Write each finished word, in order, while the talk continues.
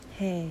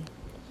Hey,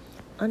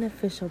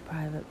 unofficial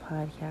private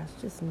podcast,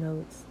 just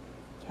notes,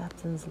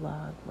 captain's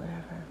log,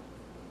 whatever.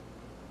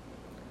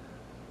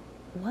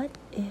 What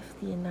if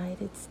the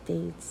United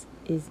States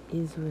is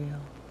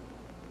Israel?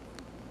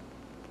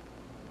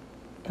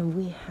 And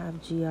we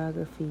have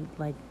geography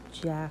like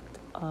jacked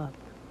up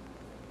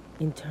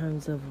in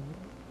terms of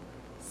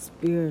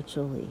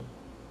spiritually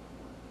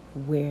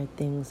where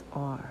things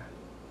are.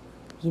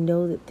 You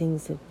know that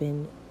things have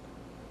been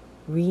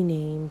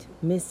renamed,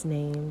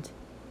 misnamed,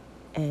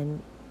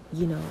 and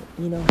you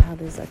know how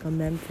there's like a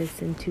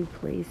Memphis in two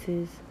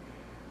places,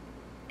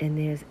 and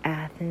there's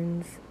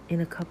Athens in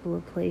a couple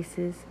of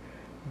places,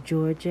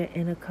 Georgia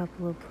in a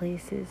couple of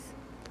places.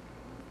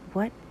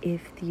 What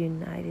if the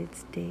United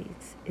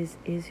States is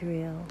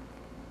Israel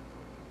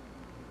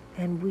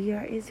and we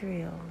are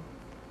Israel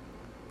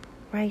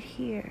right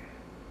here?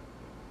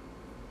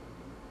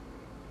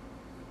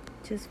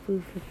 Just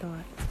food for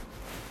thought.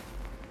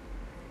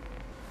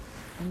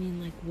 I mean,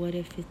 like, what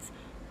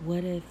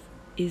if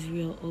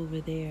Israel over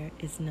there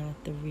is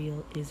not the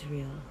real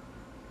Israel?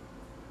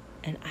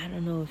 And I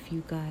don't know if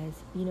you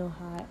guys, you know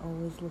how I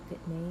always look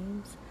at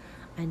names?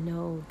 I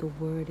know the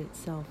word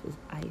itself is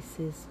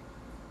Isis,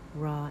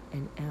 Ra,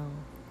 and El.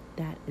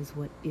 That is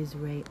what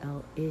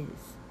Israel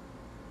is.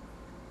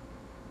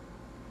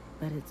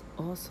 But it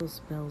also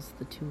spells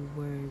the two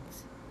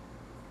words.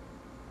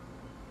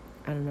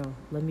 I don't know.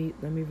 Let me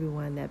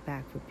rewind that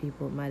back for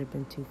people. It might have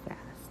been too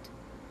fast.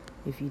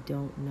 If you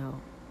don't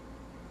know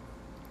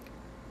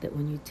that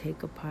when you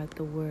take apart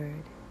the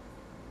word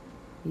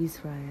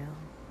Israel,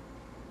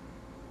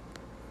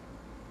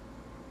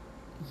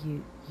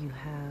 you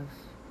have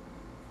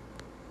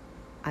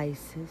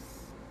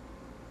Isis,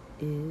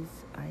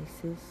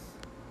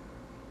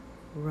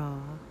 Ra,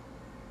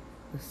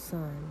 the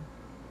Son.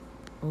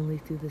 Only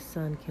through the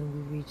Son can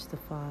we reach the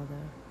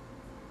Father.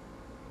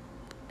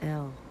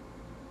 El.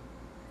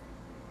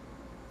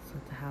 So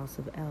the house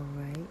of El,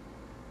 right?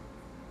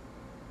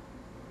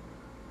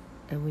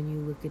 And when you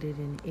look at it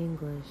in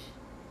English,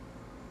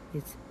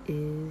 it's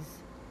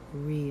is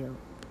real.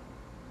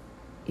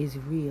 Is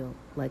real.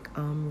 Like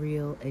I'm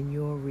real and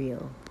you're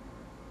real.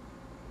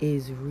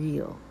 Is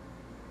real.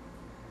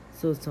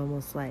 So it's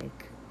almost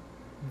like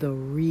the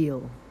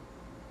real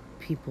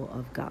people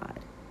of God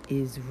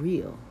is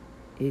real.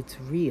 It's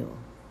real.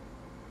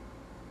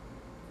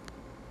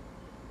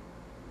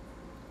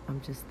 I'm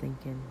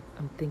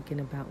thinking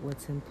about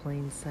what's in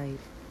plain sight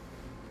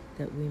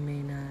that we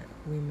may not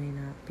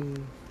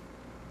be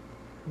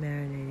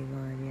marinating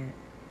on yet.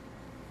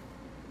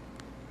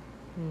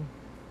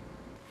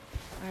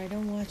 Alright,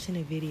 I'm watching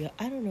a video.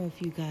 I don't know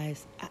if you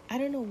guys, I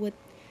don't know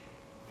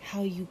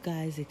how you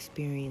guys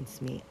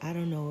experience me. I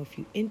don't know if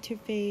you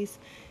interface,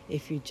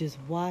 if you're just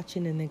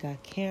watching and they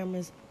got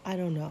cameras. I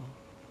don't know.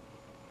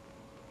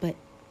 But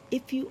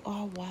if you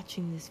are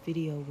watching this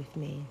video with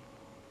me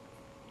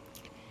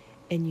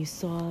and you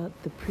saw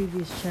the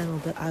previous channel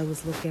that I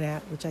was looking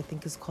at, which I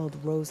think is called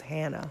Rose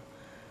Hannah,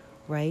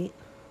 right?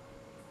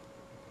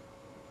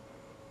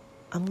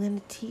 I'm going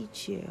to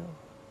teach you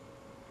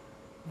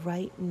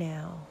right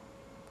now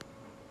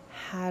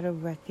how to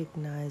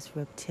recognize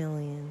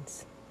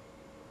reptilians.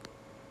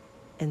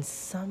 And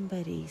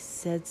somebody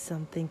said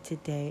something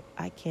today,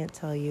 I can't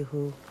tell you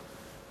who,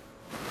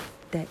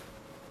 that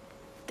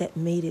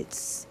made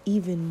it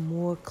even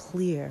more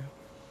clear.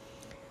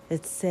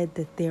 It said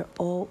that they're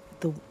all,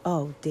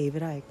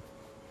 David Icke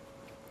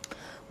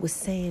was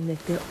saying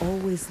that they're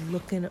always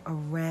looking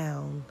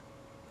around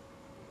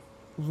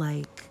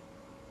like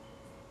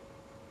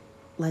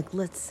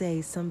let's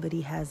say somebody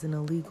has an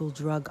illegal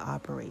drug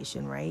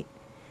operation, right?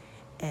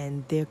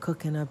 And they're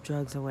cooking up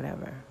drugs or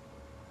whatever.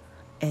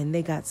 And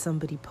they got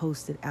somebody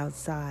posted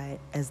outside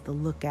as the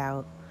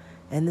lookout.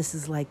 And this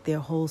is like their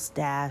whole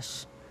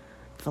stash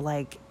for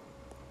like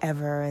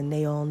ever. And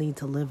they all need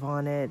to live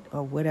on it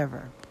or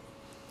whatever.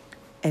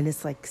 And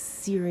it's like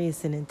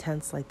serious and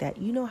intense like that.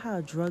 You know how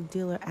a drug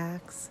dealer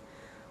acts?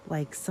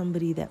 Like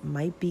somebody that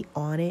might be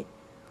on it,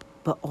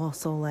 but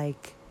also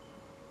like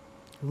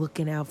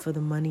looking out for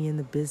the money and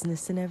the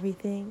business and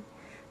everything.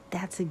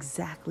 That's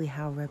exactly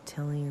how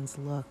reptilians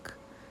look.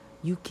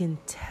 You can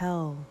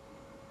tell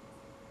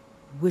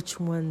which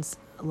ones,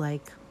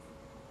 like,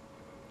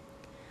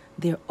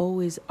 they're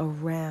always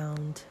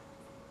around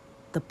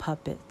the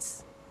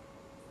puppets.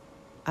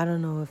 I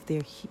don't know if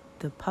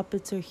the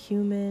puppets are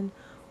human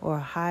or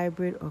a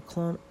hybrid or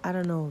clone. I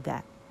don't know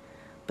that.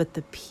 But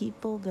the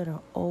people that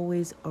are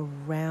always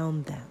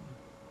around them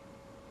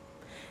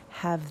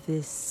have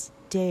this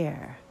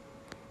stare.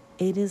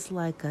 It is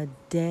like a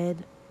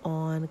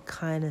dead-on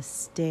kind of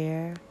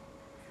stare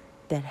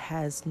that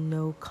has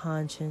no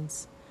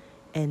conscience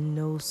and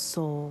no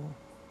soul.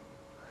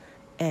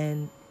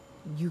 And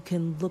you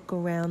can look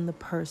around the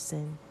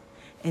person,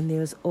 and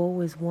there's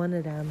always one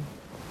of them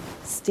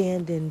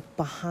standing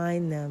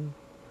behind them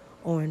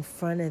or in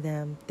front of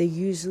them. They're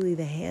usually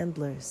the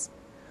handlers.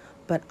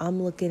 But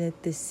I'm looking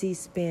at this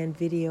C-SPAN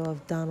video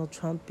of Donald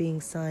Trump being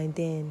signed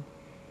in,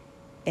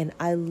 and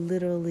I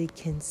literally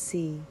can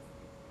see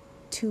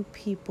two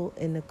people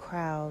in the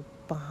crowd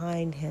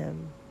behind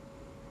him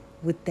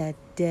with that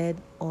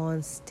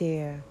dead-on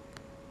stare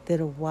that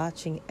are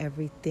watching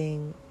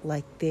everything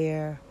like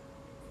they're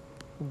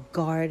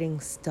guarding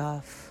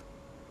stuff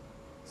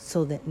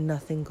so that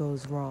nothing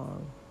goes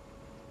wrong.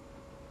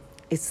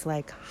 It's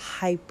like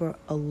hyper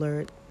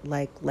alert,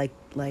 like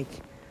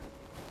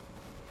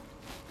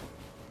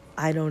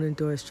I don't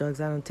endorse drugs,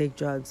 I don't take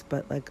drugs,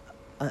 but like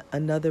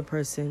another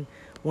person,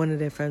 one of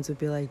their friends would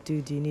be like,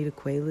 dude, do you need a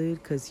Quaalude?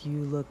 Because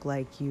you look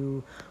like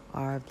you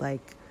are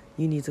like,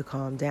 you need to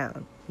calm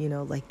down. You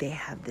know, like they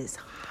have this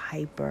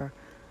hyper,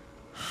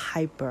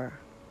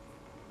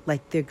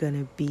 like they're going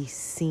to be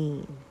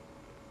seen.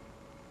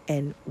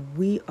 And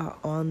we are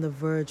on the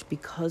verge,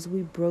 because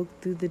we broke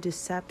through the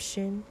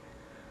deception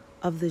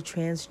of the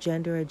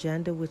transgender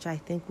agenda, which I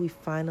think we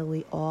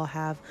finally all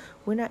have.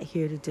 We're not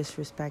here to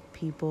disrespect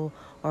people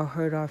or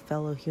hurt our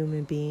fellow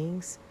human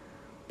beings,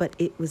 but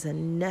it was a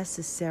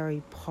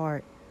necessary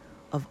part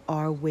of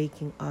our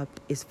waking up,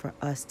 is for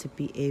us to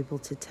be able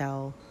to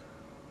tell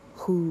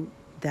who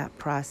that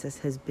process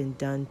has been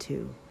done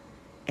to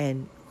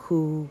and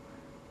who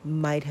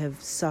might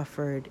have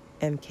suffered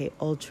MK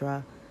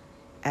Ultra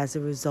as a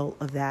result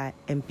of that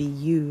and be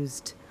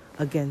used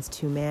against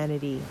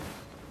humanity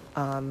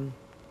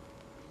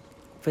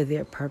for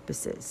their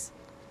purposes.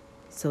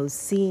 So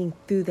seeing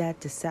through that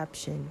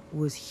deception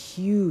was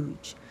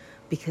huge,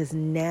 because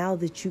now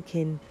that you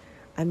can,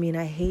 I mean,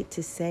 I hate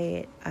to say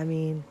it, I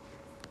mean,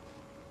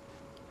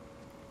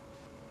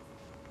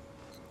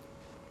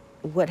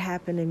 what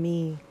happened to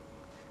me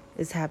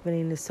is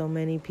happening to so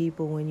many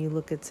people when you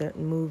look at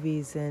certain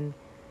movies and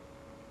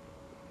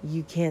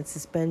you can't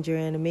suspend your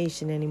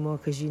animation anymore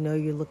because you know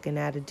you're looking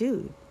at a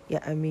dude.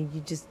 Yeah, I mean,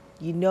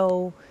 you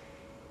know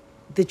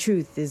the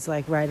truth is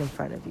like right in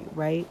front of you,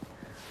 right?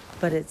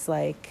 But it's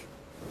like,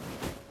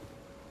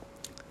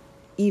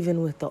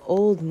 even with the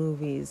old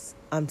movies,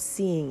 I'm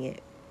seeing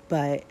it,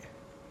 but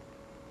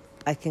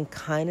I can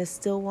kind of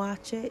still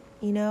watch it,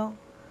 you know?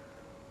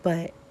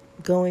 But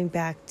going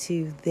back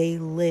to They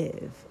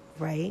Live,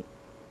 right?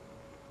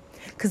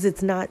 Because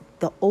it's not,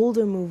 the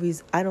older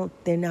movies,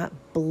 they're not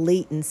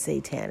blatant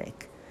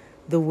satanic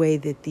the way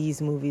that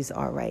these movies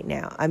are right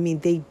now. I mean,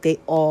 they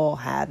all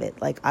have it.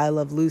 Like I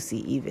Love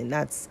Lucy, even.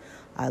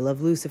 I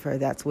Love Lucifer.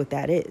 That's what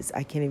that is.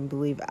 I can't even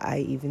believe I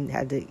even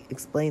had to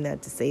explain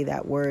that, to say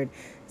that word.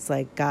 It's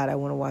like, God, I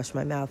want to wash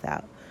my mouth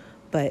out.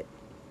 But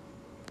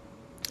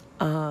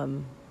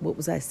what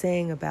was I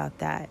saying about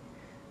that?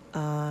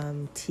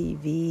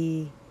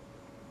 TV.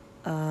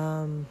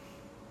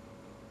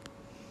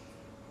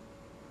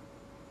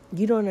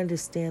 You don't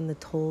understand the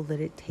toll that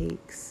it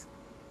takes.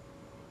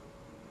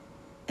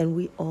 And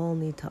we all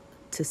need to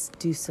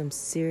do some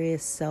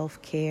serious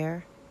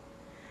self-care.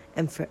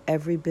 And for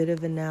every bit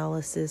of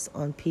analysis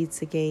on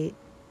Pizzagate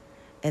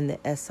and the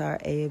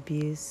SRA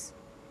abuse,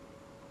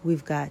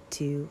 we've got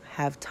to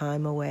have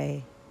time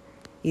away,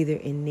 either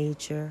in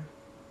nature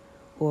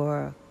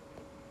or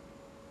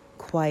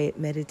quiet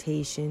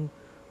meditation,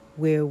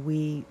 where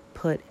we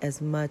put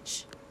as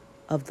much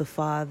of the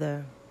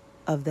Father,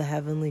 of the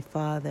Heavenly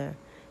Father,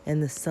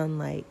 and the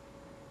sunlight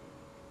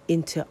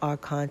into our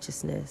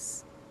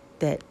consciousness,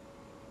 that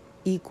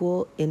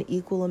in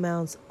equal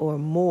amounts or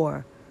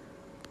more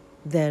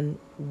than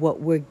what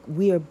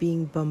we are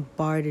being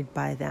bombarded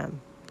by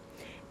them.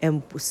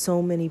 And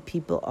so many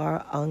people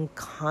are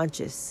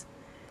unconscious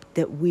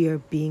that we are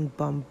being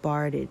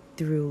bombarded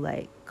through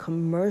like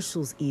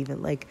commercials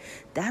even. Like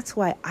that's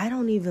why I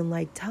don't even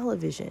like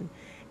television.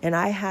 And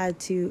I had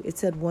to, it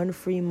said 1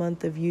 free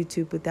month of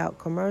YouTube without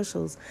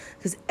commercials,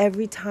 because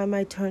every time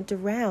I turned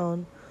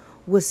around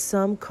was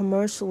some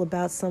commercial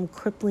about some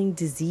crippling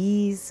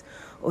disease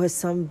or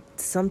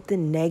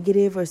something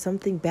negative or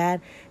something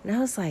bad. And I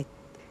was like,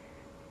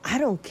 I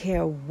don't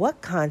care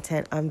what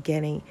content I'm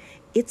getting.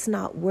 It's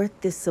not worth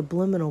this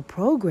subliminal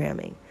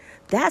programming.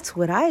 That's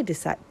what I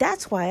decided.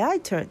 That's why I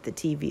turned the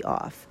TV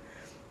off.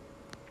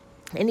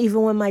 And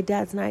even when my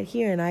dad's not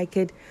here and I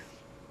could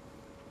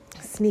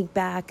sneak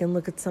back and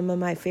look at some of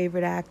my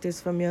favorite actors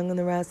from Young and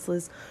the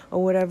Restless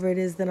or whatever it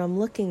is that I'm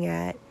looking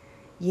at,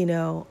 you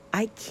know,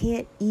 I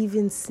can't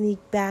even sneak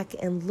back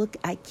and look.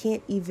 I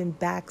can't even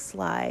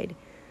backslide,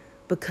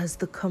 because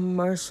the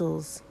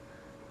commercials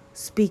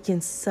speak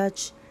in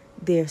such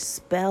their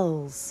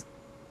spells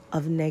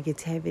of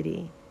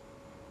negativity,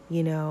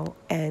 you know.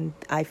 And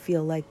I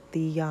feel like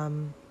the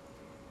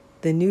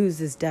news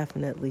is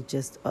definitely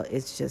just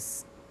it's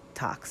just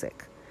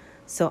toxic.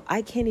 So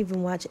I can't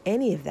even watch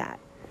any of that,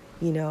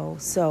 you know.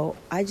 So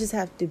I just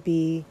have to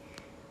be,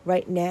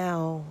 right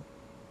now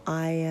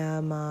I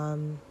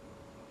am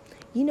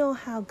you know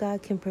how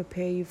God can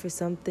prepare you for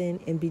something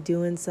and be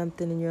doing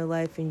something in your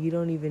life and you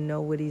don't even know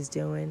what he's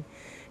doing?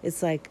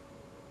 It's like,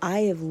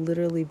 I have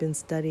literally been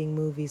studying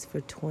movies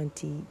for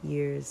 20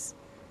 years.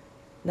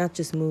 Not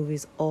just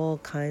movies, all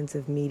kinds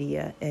of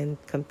media,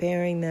 and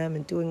comparing them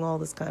and doing all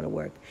this kind of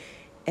work.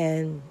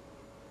 And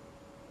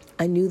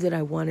I knew that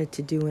I wanted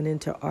to do an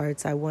Inter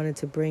Arts. I wanted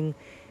to bring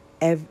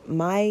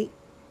I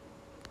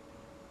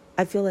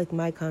feel like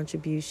my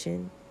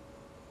contribution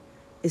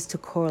is to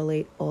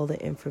correlate all the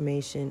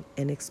information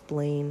and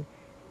explain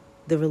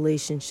the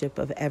relationship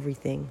of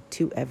everything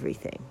to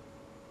everything.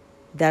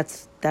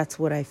 That's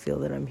what I feel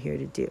that I'm here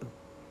to do.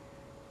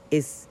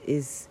 It's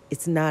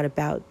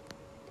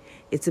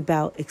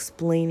about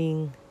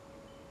explaining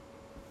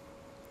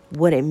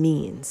what it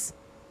means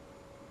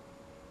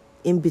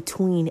in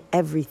between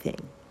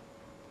everything,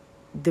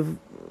 the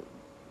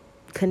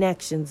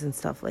connections and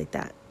stuff like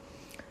that.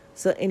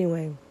 So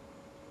anyway,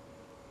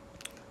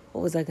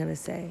 what was I going to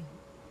say?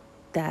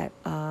 That,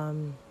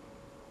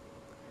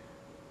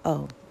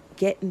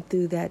 getting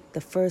through that,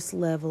 the first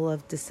level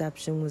of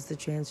deception was the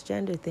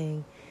transgender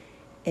thing.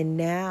 And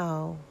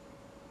now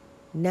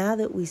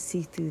that we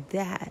see through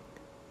that,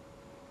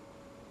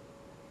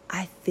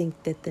 I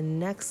think that the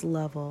next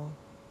level,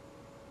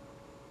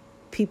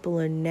 people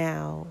are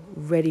now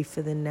ready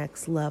for the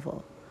next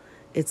level.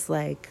 It's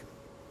like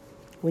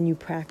when you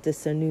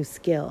practice a new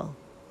skill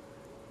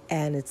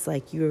and it's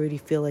like you already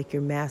feel like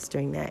you're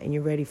mastering that and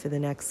you're ready for the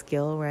next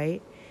skill,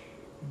 right?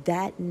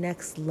 That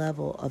next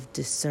level of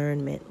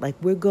discernment, like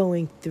we're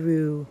going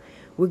through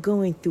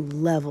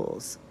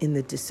levels in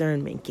the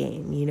discernment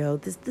game. You know,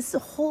 this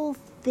whole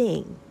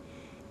thing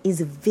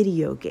is a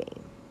video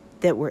game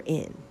that we're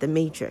in, the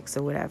Matrix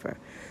or whatever.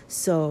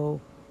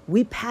 So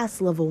we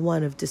passed level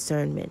 1 of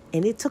discernment,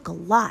 and it took a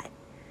lot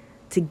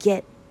to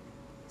get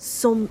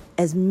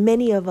as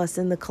many of us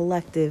in the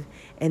collective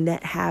and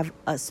that have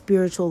a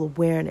spiritual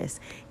awareness.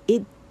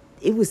 It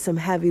was some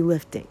heavy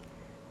lifting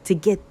to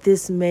get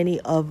this many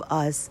of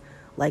us.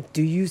 Like,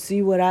 do you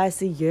see what I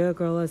see? Yeah,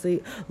 girl, I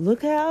see.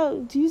 Look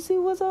do you see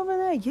what's over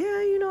there?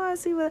 Yeah, I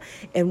see what.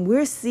 And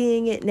we're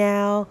seeing it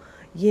now,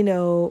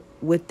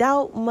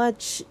 without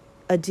much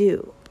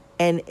ado.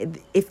 And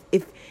if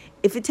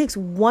it takes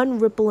one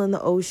ripple in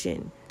the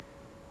ocean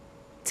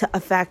to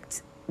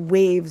affect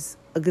waves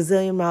a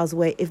gazillion miles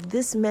away, if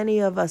this many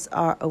of us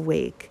are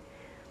awake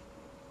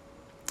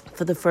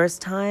for the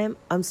first time,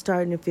 I'm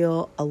starting to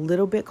feel a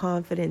little bit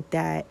confident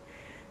that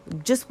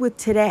just with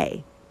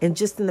today and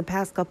just in the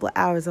past couple of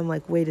hours, I'm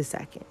like, wait a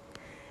second.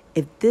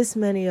 If this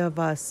many of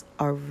us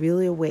are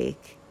really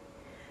awake,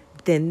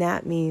 then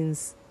that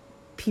means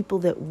people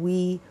that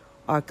we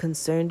are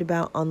concerned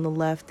about on the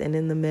left and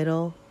in the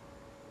middle,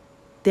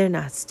 they're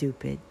not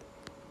stupid.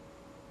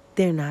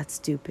 They're not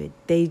stupid.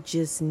 They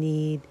just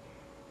need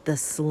the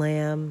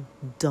slam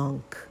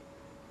dunk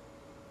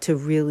to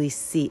really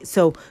see.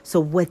 So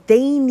what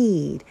they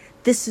need,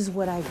 this is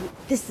what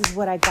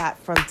I got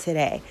from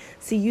today.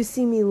 See, you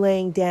see me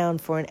laying down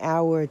for an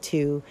hour or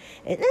two,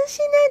 and she's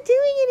not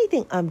doing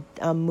anything.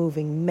 I'm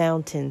moving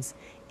mountains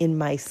in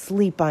my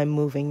sleep. I'm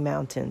moving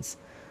mountains,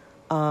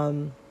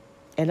 and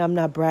I'm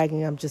not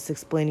bragging. I'm just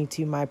explaining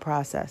to you my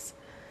process.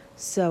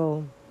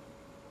 So,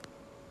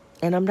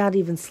 and I'm not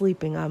even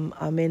sleeping.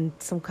 I'm in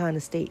some kind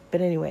of state.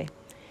 But anyway.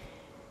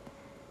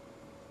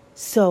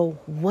 So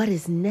what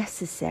is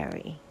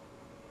necessary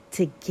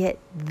to get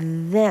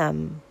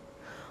them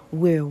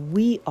where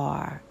we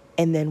are,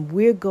 and then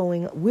we're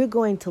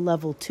going to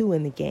level 2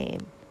 in the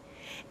game,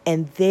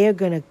 and they're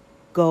going to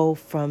go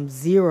from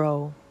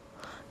 0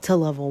 to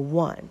level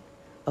 1,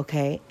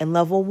 okay? And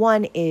level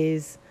 1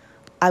 is,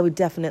 I would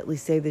definitely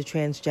say, the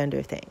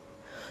transgender thing.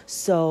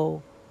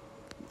 So,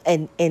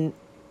 and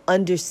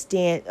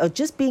understand, or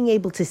just being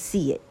able to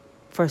see it,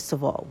 first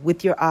of all,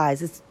 with your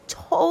eyes. It's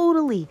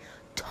totally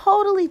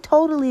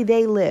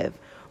they live,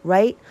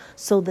 right?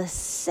 So the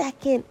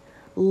second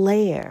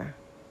layer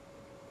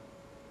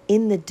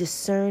in the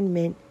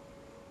discernment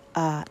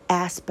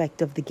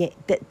aspect of the game,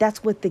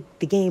 that's what the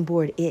game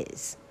board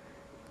is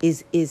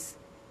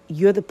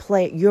you're the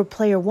player, you're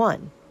player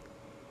 1.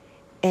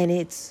 And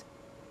it's,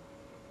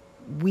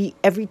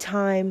 every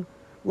time,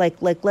 like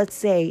let's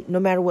say, no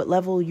matter what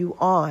level you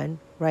on,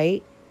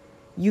 right?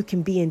 You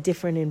can be in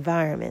different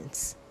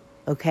environments,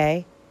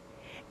 okay?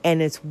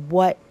 And it's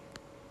what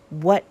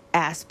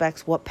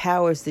aspects, what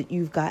powers that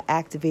you've got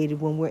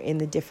activated when we're in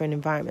the different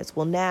environments.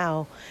 Well,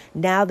 now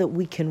that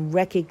we can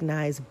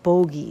recognize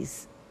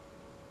bogeys,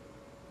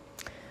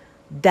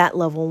 that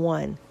level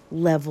 1,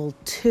 level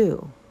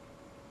 2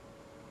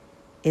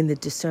 in the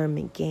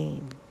discernment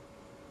game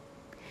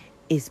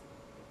is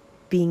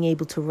being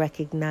able to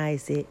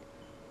recognize it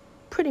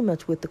pretty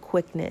much with the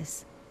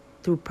quickness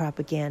through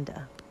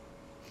propaganda.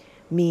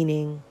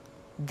 Meaning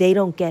they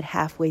don't get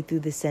halfway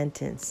through the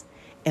sentence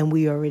and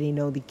we already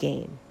know the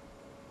game.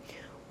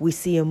 We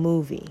see a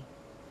movie,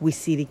 we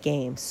see the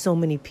game. So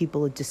many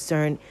people are just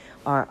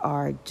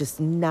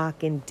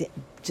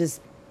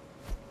just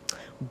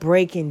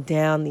breaking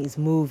down these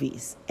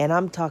movies. And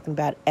I'm talking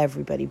about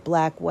everybody,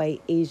 black, white,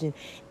 Asian.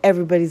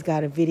 Everybody's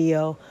got a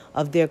video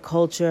of their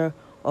culture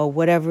or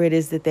whatever it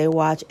is that they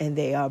watch, and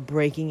they are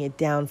breaking it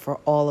down for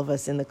all of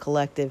us in the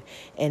collective.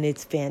 And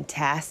it's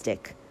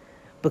fantastic,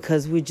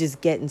 because we're just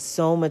getting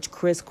so much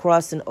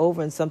crisscrossing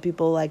over. And some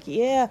people are like,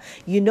 yeah,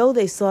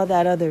 they saw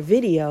that other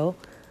video.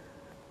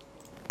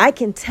 I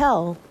can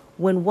tell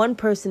when one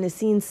person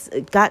has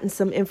gotten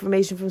some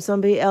information from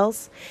somebody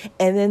else,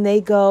 and then they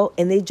go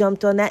and they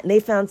jumped on that and they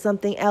found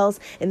something else,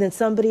 and then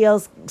somebody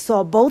else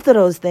saw both of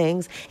those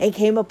things and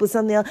came up with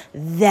something else,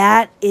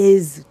 that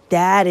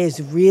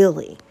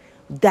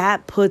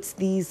puts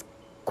these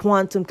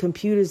quantum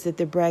computers that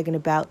they're bragging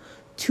about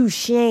to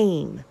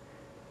shame,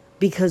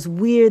 because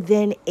we're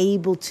then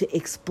able to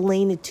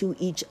explain it to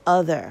each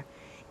other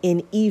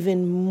in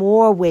even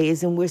more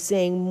ways, and we're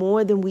saying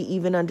more than we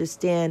even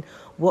understand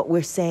what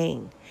we're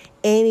saying.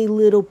 Any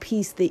little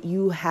piece that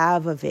you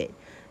have of it,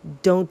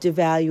 don't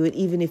devalue it,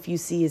 even if you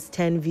see it's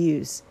 10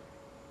 views.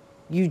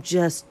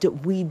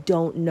 We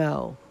don't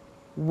know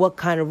what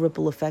kind of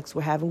ripple effects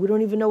we're having. We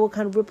don't even know what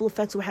kind of ripple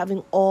effects we're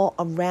having all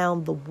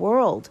around the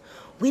world.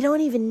 We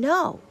don't even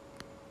know,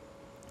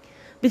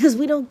 because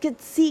we don't get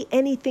to see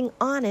anything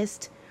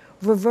honest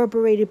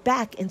reverberated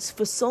back. And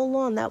for so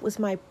long, that was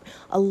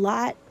a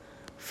lot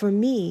for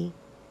me.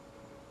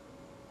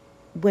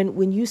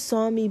 When you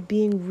saw me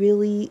being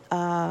really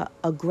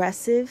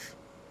aggressive,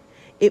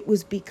 it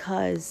was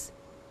because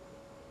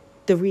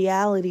the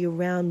reality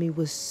around me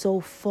was so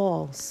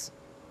false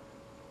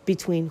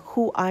between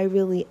who I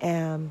really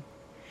am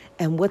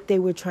and what they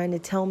were trying to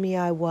tell me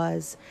I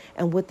was,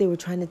 and what they were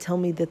trying to tell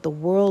me that the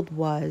world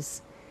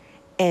was.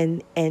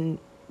 And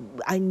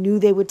I knew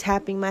they were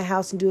tapping my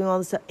house and doing all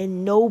this stuff,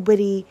 and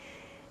nobody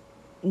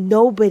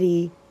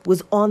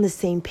was on the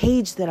same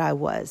page that I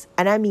was.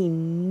 And I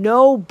mean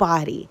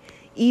nobody,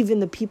 even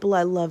the people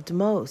I loved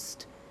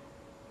most.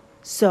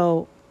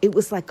 So it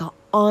was like an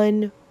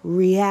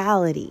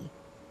unreality.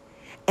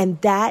 And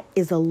that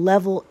is a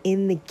level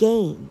in the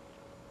game.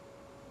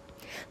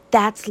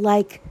 That's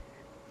like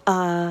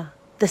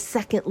the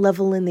second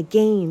level in the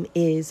game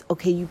is,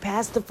 okay, you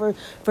passed the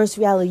first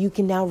reality, you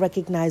can now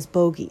recognize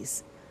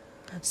bogeys.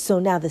 So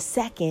now the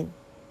second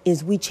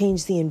is we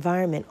change the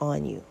environment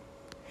on you.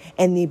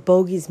 And the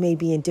bogeys may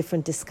be in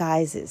different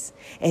disguises,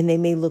 and they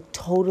may look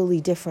totally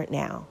different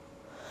now.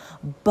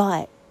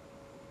 But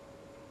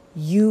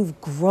you've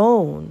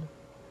grown,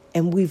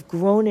 and we've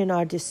grown in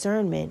our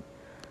discernment.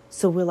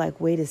 So we're like,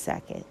 wait a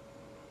second.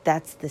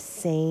 That's the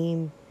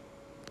same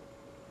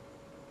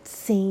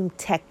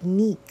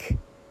technique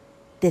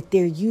that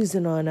they're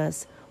using on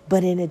us,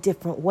 but in a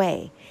different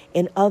way.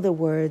 In other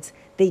words,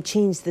 they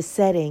changed the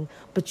setting,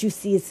 but you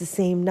see it's the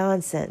same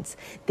nonsense.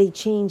 They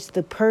changed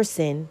the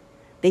person,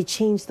 they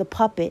changed the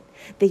puppet,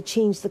 they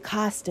changed the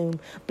costume,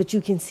 but you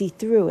can see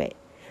through it.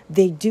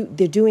 They're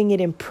doing it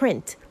in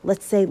print.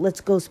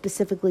 Let's go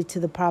specifically to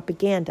the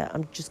propaganda.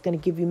 I'm just going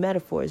to give you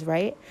metaphors,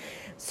 right?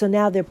 So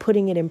now they're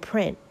putting it in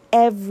print.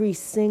 Every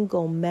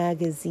single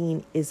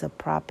magazine is a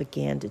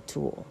propaganda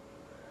tool.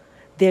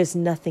 There's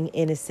nothing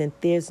innocent.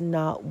 There's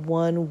not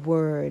one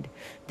word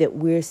that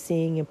we're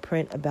seeing in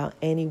print about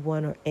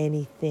anyone or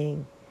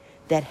anything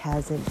that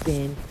hasn't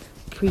been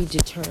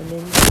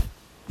predetermined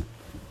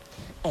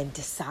and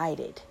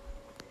decided.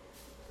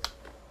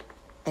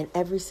 And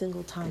every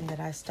single time that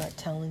I start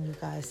telling you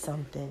guys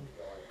something,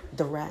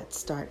 the rats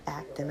start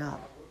acting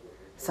up.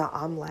 So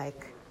I'm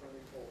like,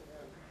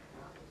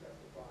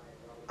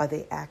 are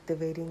they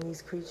activating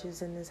these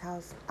creatures in this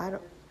house? I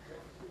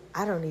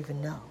don't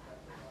even know.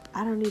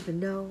 I don't even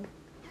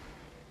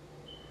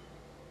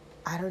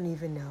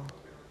know.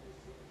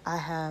 I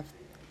have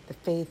the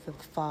faith of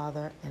the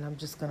Father, and I'm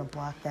just going to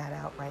block that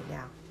out right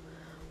now.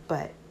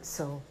 But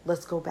so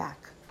let's go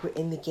back. We're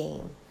in the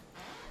game.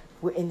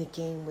 We're in the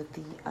game with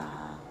the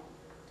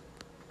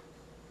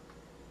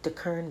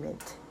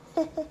discernment,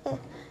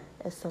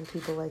 as some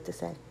people like to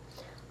say.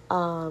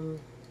 What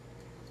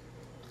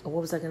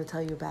was I going to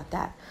tell you about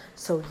that?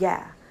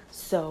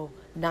 So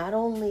not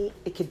only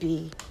it could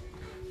be,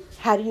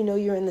 how do you know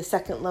you're in the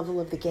second level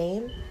of the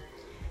game?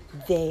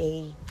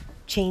 They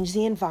change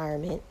the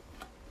environment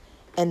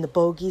and the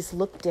bogeys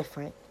look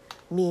different,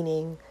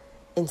 meaning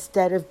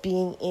instead of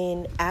being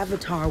in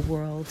Avatar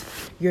world,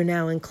 you're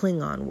now in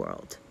Klingon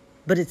world.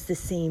 But it's the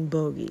same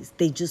bogeys.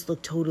 They just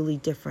look totally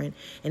different,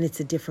 and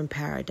it's a different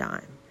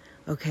paradigm,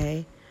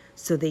 okay?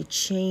 So they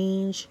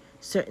change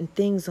certain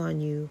things on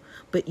you,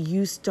 but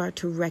you start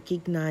to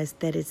recognize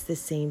that it's the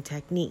same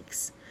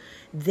techniques.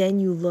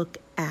 Then you look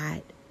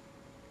at,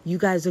 you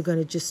guys are going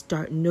to just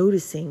start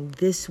noticing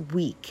this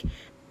week,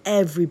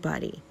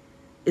 everybody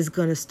is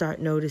going to start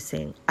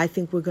noticing. I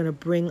think we're going to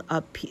bring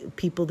up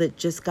people that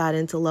just got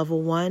into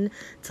level 1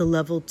 to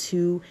level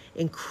 2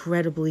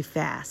 incredibly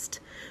fast.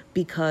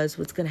 Because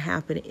what's going to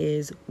happen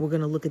is we're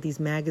going to look at these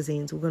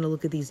magazines, we're going to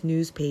look at these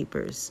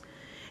newspapers,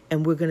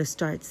 and we're going to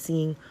start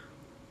seeing,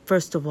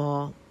 first of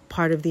all,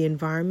 part of the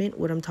environment.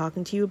 What I'm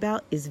talking to you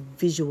about is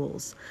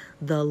visuals,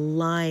 the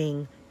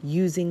lying,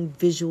 using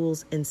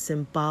visuals and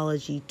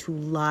symbology to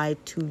lie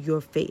to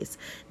your face.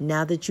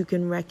 Now that you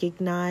can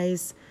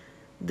recognize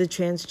the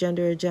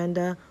transgender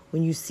agenda,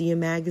 when you see a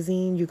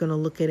magazine, you're going to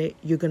look at it,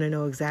 you're going to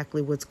know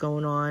exactly what's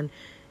going on,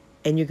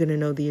 and you're going to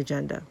know the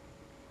agenda.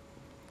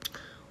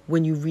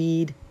 When you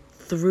read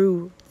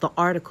through the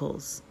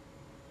articles,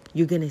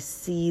 you're going to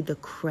see the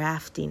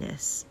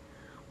craftiness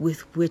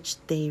with which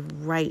they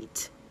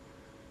write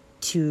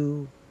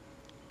to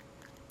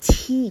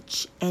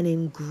teach and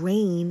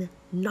ingrain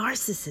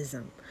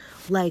narcissism,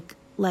 like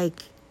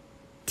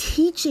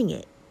teaching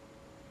it,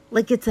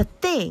 like it's a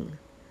thing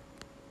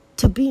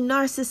to be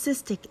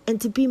narcissistic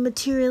and to be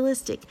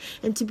materialistic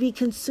and to be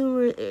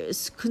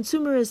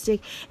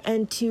consumeristic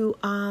and to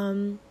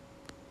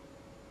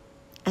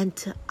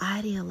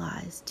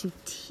idealize, to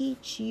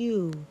teach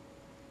you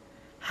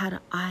how to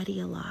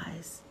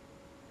idealize,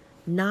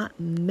 not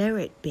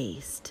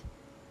merit-based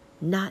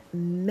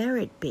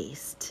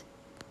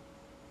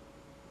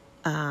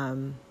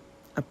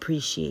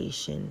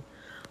appreciation,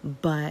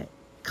 but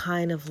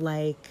kind of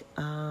like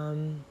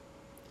the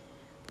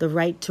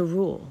right to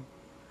rule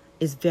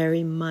is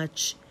very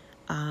much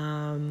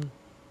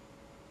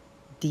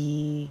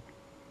the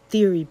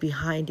theory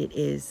behind it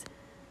is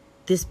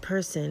this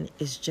person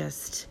is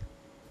just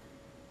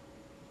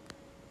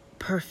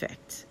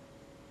perfect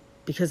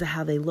because of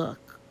how they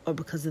look or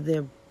because of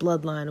their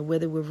bloodline or where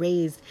they were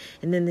raised.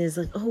 And then there's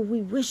like, oh,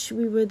 we wish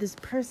we were this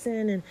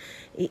person. And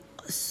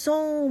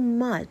so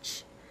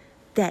much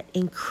that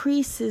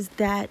increases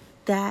that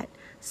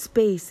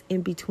space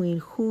in between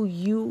who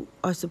you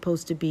are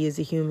supposed to be as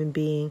a human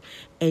being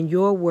and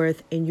your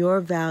worth and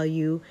your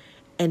value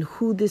and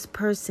who this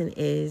person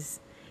is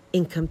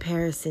in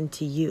comparison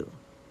to you.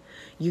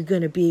 You're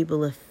going to be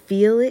able to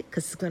feel it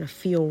because it's going to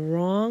feel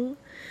wrong,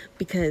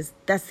 because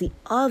that's the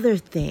other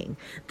thing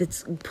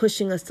that's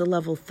pushing us to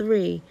level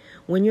 3.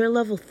 When you're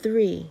level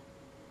 3,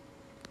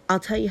 I'll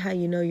tell you how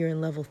you know you're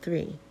in level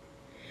 3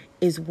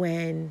 is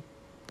when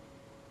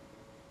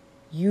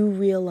you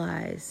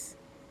realize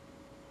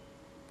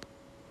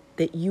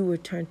that you were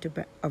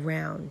turned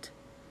around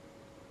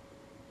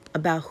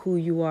about who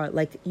you are.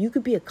 Like, you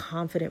could be a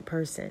confident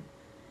person,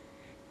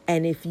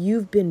 and if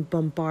you've been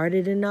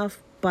bombarded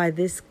enough by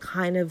this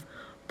kind of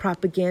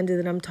propaganda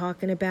that I'm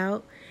talking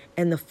about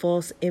and the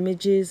false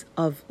images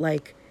of,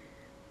 like,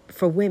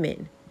 for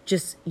women,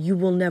 just you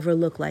will never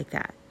look like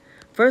that.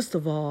 First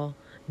of all,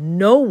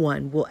 no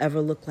one will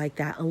ever look like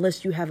that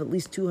unless you have at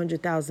least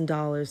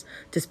 $200,000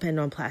 to spend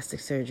on plastic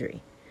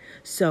surgery.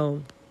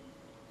 So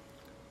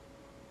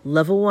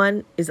level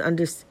 1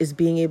 is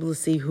being able to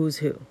see who's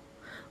who.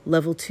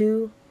 Level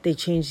 2, they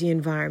change the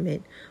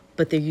environment,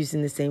 but they're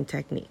using the same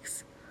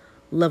techniques.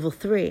 Level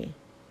 3,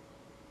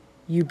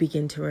 you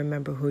begin to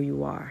remember who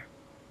you are.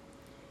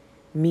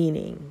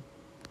 Meaning,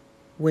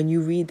 when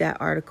you read that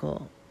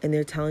article and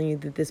they're telling you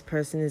that this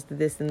person is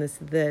this and this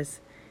and this,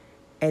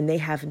 and they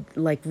have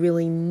like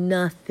really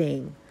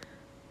nothing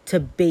to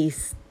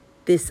base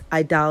this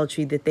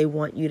idolatry that they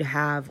want you to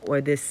have,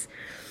 or this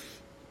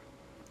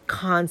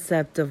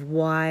concept of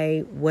why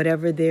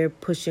whatever they're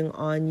pushing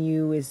on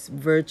you is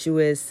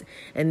virtuous,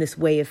 and this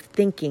way of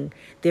thinking,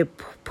 they're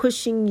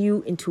pushing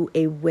you into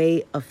a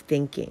way of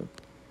thinking,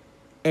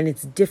 and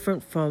it's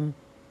different from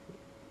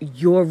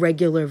your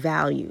regular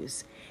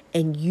values,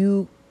 and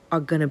you are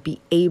going to be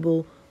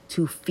able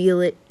to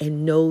feel it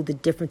and know the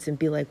difference and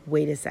be like,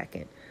 wait a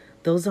second,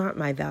 those aren't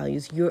my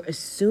values. You're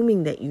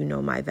assuming that you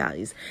know my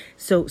values.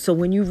 So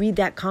when you read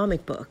that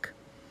comic book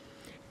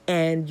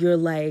and you're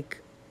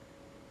like,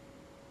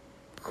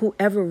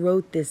 whoever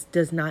wrote this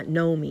does not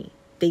know me.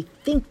 They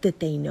think that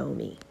they know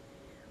me.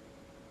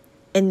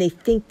 And they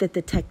think that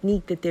the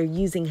technique that they're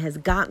using has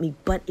got me,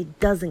 but it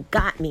doesn't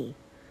got me.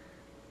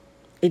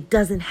 It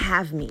doesn't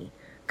have me,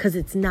 because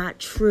it's not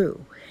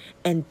true.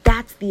 And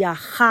that's the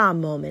aha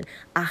moment.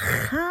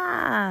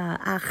 Aha.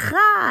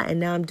 And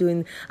now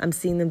I'm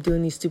seeing them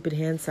doing these stupid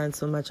hand signs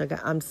so much.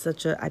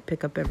 I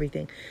pick up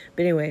everything.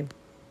 But anyway,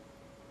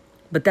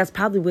 but that's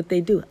probably what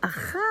they do.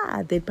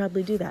 Aha, they'd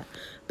probably do that.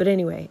 But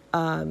anyway,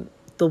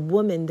 the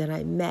woman that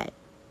I met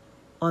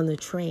on the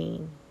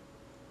train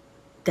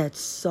that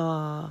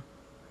saw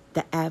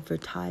the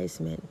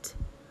advertisement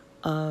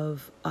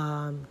of,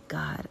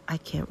 God, I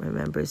can't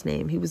remember his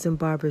name. He was in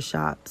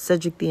Barbershop,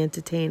 Cedric the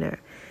Entertainer,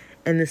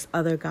 and this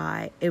other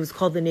guy. It was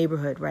called The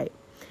Neighborhood, right?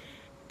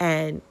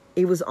 And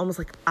it was almost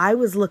like I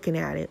was looking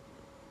at it.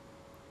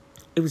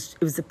 It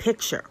was a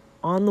picture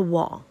on the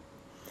wall.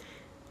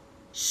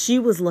 She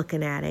was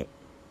looking at it.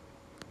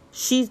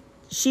 She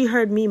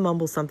heard me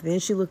mumble something,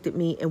 and she looked at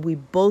me, and we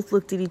both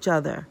looked at each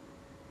other.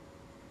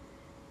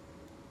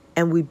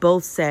 And we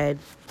both said,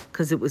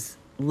 because it was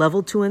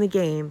level 2 in the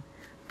game,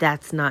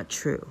 that's not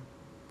true.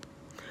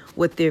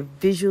 What they're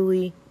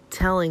visually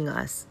telling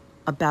us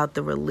about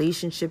the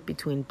relationship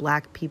between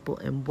black people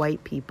and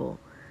white people,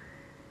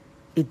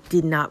 it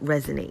did not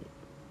resonate.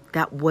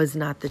 That was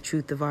not the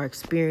truth of our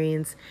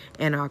experience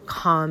and our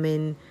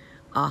common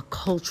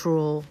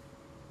cultural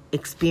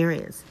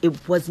experience.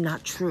 It was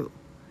not true.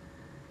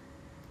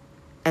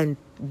 And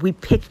we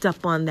picked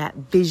up on that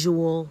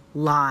visual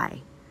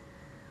lie.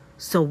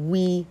 So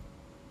we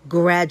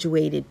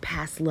graduated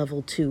past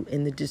level 2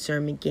 in the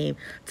discernment game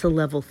to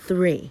level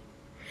 3.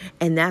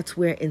 And that's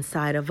where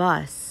inside of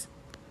us,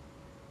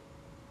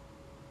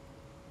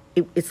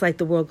 it's like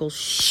the world goes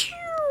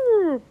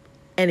shoo,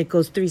 and it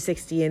goes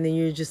 360, and then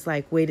you're just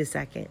like, wait a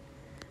second.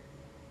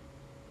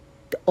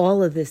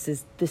 All of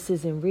this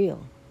isn't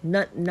real.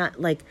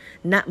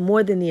 Not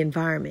more than the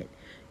environment.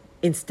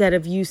 Instead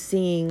of you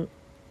seeing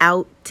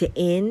out to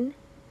in,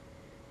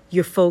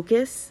 your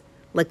focus,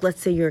 like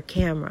let's say you're a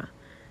camera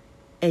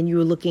and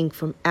you're looking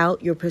from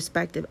out, your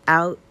perspective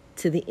out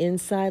to the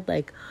inside,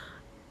 like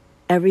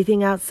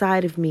everything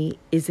outside of me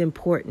is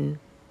important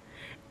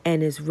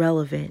and is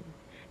relevant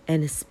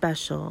and is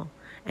special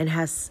and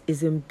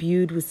is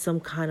imbued with some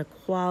kind of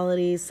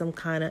quality, some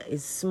kind of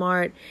is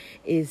smart,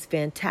 is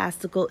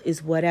fantastical,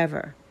 is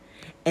whatever.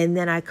 And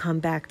then I come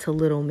back to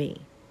little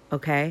me,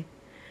 okay?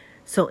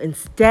 So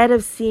instead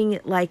of seeing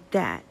it like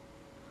that,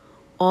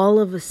 all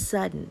of a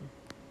sudden,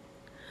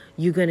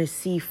 you're going to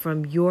see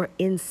from your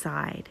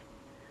inside,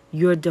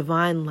 your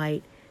divine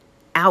light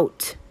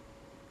out,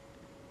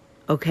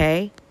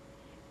 okay?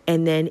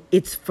 And then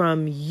it's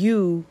from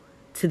you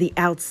to the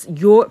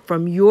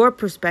from your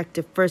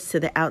perspective first to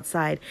the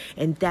outside.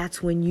 And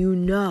that's when you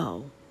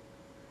know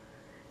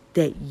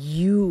that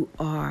you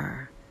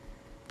are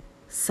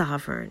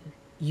sovereign.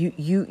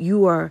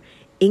 You are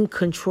in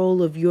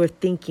control of your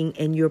thinking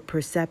and your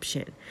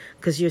perception.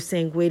 Because you're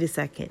saying, wait a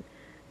second,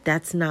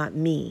 that's not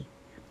me.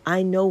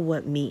 I know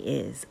what me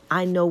is.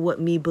 I know what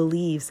me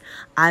believes.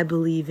 I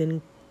believe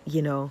in,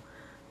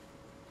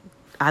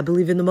 I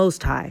believe in the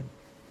Most High.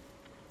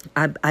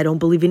 I don't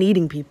believe in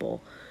eating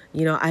people.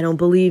 I don't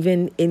believe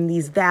in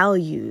these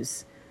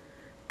values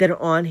that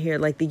are on here,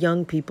 like the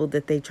young people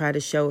that they try to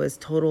show as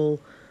total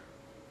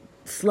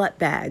slut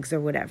bags or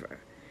whatever,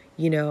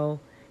 and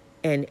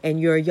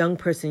you're a young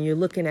person, you're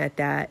looking at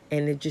that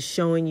and it's just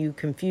showing you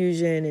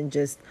confusion and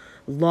just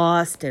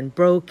lost and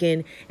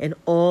broken and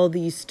all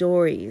these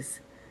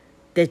stories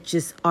that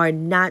just are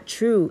not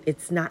true.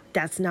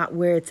 That's not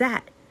where it's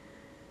at,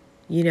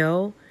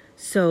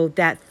 So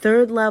that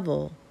third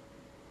level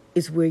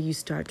is where you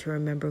start to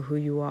remember who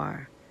you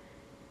are.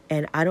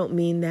 And I don't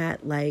mean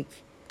that like,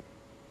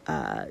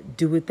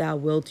 do what thou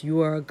wilt, you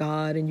are a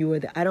God and you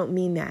are I don't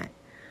mean that.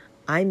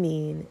 I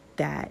mean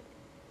that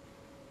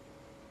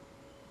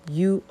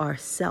you are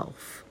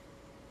self.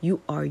 You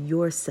are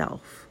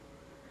yourself.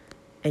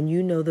 And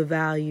you know the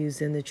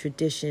values and the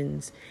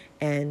traditions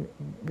and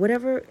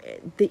whatever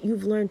that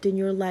you've learned in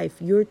your life,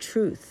 your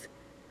truth.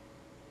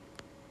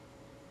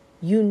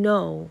 You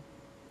know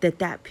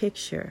that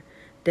picture,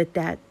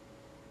 that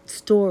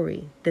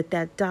story,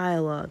 that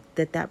dialogue,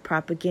 that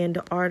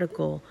propaganda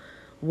article,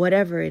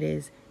 whatever it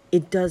is,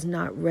 it does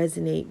not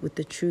resonate with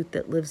the truth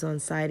that lives on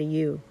side of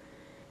you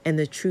and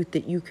the truth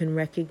that you can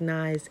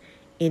recognize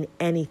in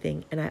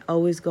anything. And I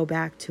always go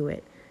back to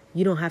it.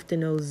 You don't have to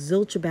know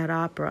zilch about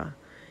opera.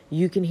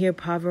 You can hear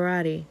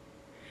Pavarotti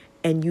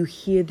and you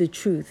hear the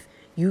truth.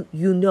 You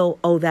know,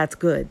 oh, that's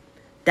good.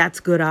 That's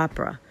good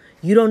opera.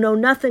 You don't know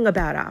nothing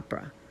about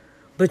opera,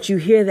 but you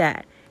hear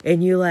that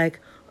and you're like,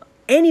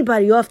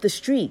 anybody off the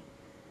street,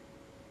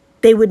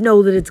 they would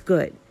know that it's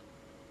good.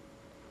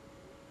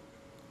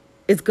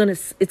 It's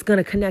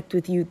gonna connect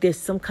with you. There's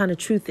some kind of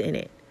truth in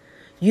it.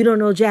 You don't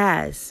know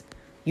jazz.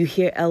 You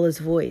hear Ella's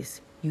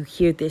voice. You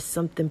hear there's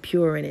something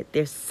pure in it.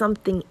 There's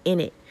something in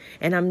it.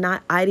 And I'm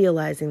not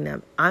idealizing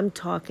them. I'm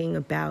talking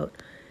about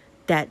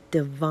that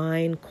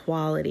divine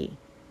quality.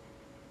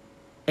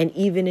 And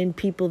even in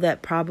people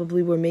that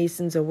probably were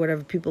Masons or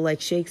whatever, people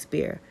like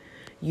Shakespeare,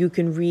 you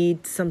can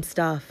read some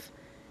stuff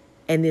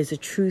and there's a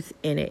truth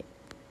in it.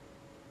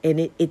 And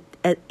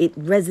it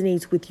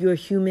resonates with your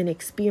human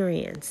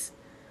experience,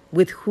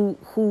 with who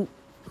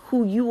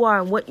you are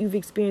and what you've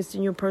experienced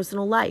in your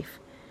personal life.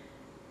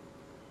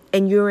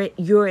 And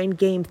you're in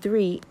game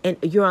 3 and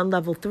you're on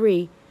level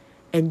 3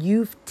 and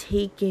you've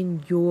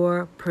taken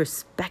your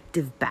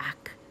perspective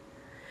back.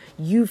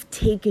 You've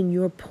taken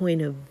your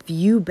point of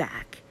view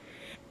back.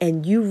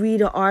 And you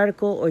read an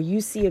article or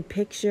you see a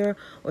picture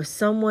or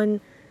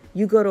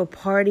you go to a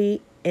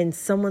party and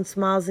someone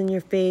smiles in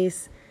your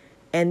face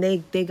and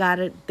they got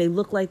it, they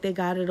look like they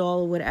got it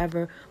all or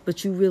whatever,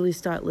 but you really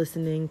start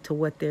listening to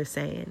what they're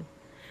saying.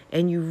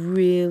 And you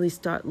really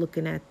start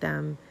looking at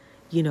them,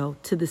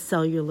 to the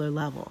cellular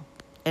level.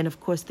 And of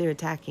course, they're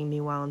attacking me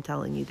while I'm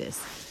telling you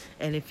this.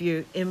 And if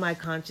you're in my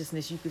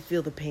consciousness, you could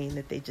feel the pain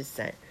that they just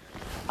sent.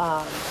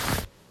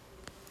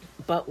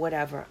 But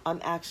whatever, I'm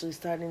actually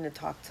starting to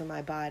talk to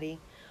my body.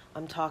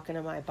 I'm talking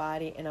to my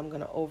body and I'm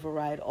going to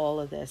override all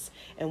of this.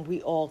 And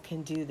we all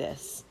can do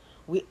this.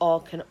 We all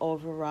can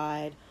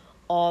override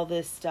all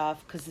this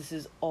stuff because this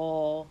is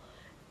all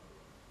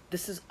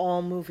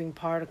moving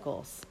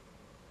particles.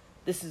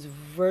 This is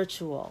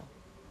virtual.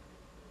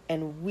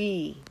 And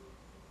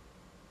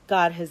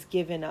God has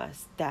given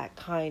us that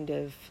kind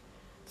of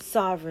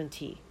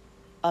sovereignty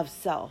of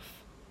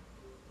self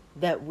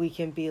that we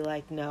can be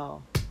like,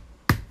 no,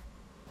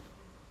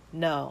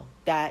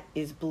 that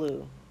is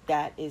blue.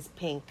 That is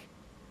pink.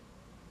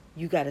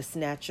 You got to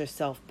snatch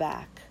yourself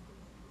back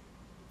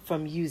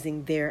from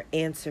using their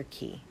answer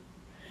key.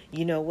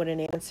 You know what an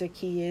answer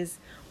key is?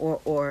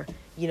 Or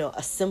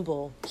a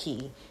symbol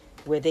key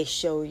where they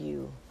show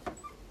you,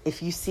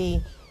 if you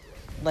see,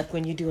 like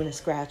when you're doing a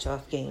scratch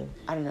off game,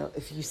 I don't know,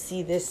 if you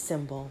see this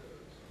symbol,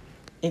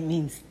 it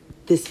means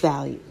this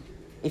value.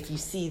 If you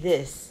see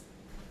this,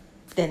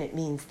 then it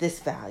means this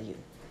value.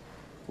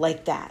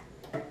 Like that.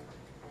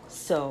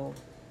 So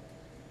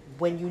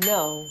when you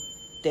know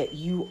that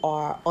you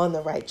are on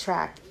the right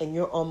track and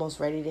you're almost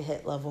ready to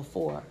hit level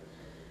 4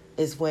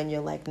 is when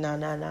you're like,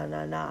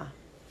 nah.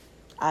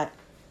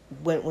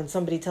 When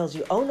somebody tells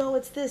you, oh no,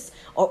 it's this.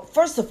 Or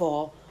first of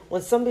all,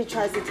 when somebody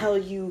tries to tell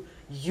you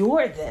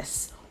you're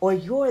this or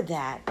you're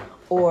that,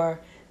 or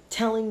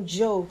telling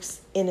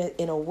jokes in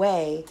a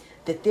way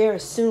that they're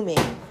assuming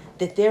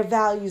that their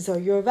values are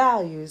your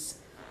values,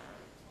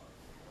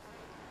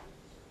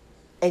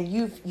 and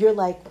you're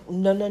like,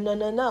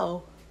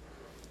 no.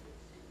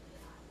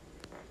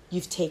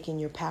 You've taken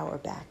your power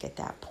back at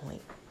that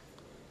point.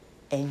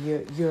 And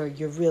you're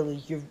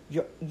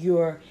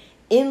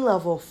in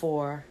level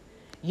 4.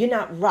 You're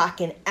not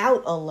rocking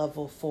out on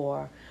level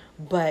 4,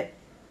 but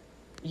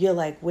you're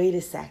like, wait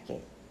a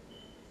second.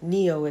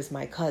 Neo is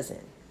my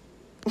cousin.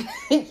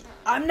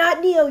 I'm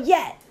not Neo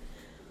yet.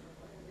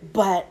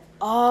 But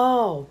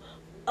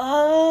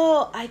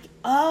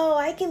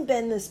I can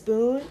bend the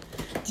spoon.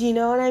 Do you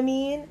know what I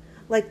mean?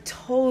 Like,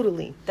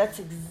 totally. That's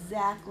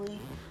exactly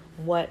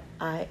what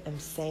I am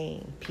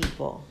saying,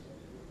 people.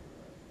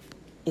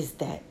 Is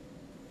that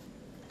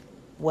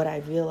what I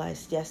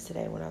realized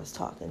yesterday when I was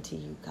talking to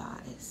you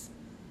guys?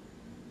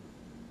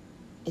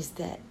 Is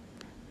that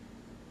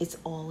it's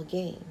all a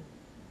game.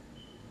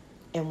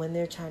 And when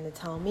they're trying to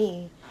tell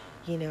me,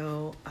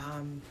 oh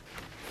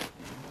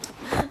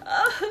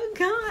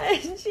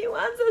God, she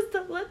wants us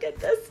to look at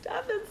this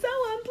stuff. It's so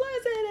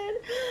unpleasant, and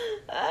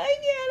I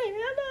can't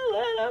handle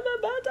it. I'm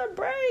about to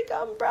break.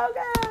 I'm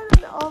broken,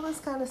 and all this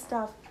kind of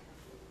stuff.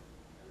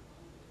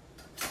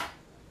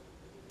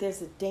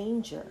 There's a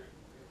danger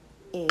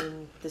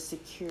in the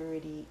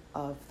security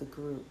of the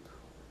group.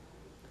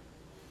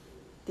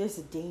 There's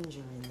a danger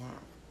in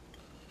that.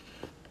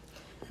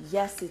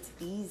 Yes, it's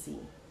easy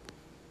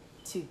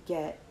to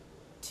get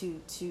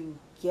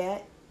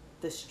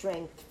the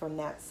strength from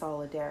that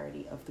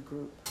solidarity of the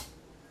group.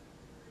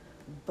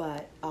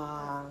 But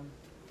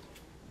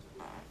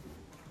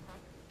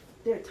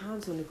there are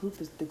times when the group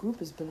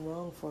has been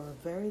wrong for a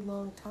very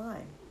long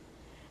time,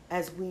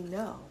 as we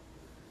know,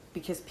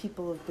 because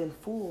people have been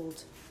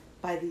fooled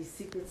by these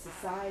secret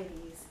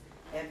societies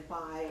and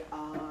by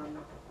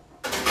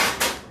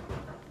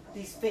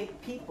these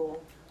fake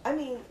people. I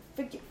mean,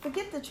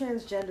 forget the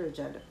transgender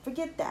agenda.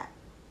 Forget that.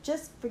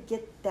 Just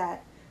forget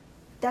that.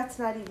 That's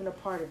not even a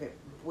part of it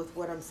with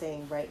what I'm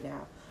saying right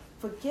now.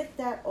 Forget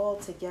that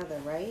altogether,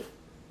 right?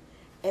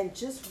 And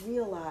just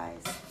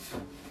realize,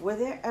 were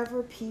there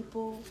ever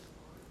people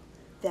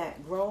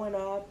that growing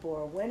up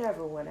or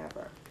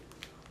whenever,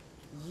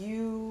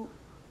 you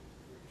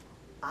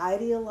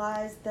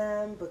idealized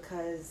them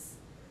because,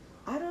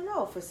 I don't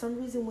know, for some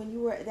reason when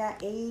you were at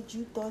that age,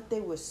 you thought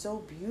they were so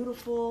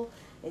beautiful,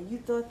 and you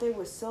thought they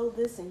were so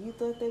this, and you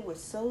thought they were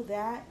so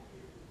that,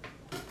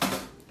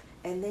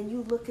 and then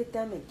you look at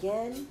them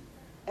again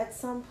at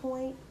some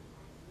point,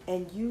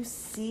 and you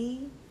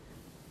see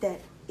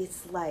that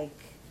it's like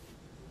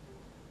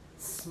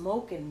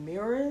smoke and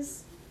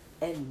mirrors,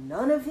 and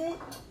none of it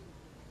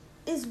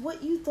is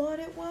what you thought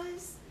it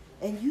was,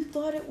 and you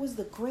thought it was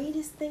the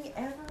greatest thing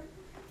ever,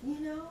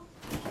 and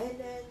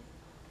then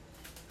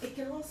it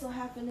can also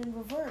happen in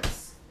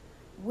reverse,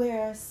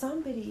 where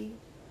somebody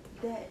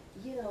that,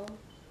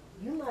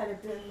 you might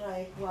have been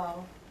like,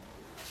 well,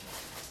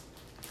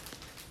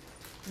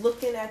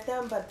 looking at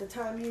them, but the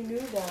time you knew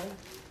them,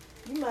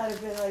 you might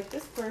have been like,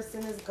 this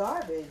person is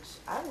garbage.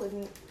 I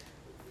wouldn't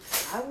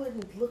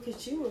look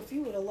at you if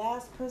you were the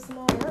last person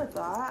on earth.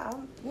 I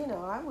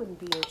wouldn't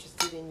be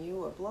interested in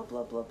you, or blah,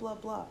 blah, blah, blah,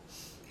 blah.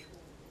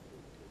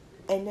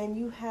 And then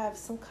you have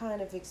some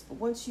kind of,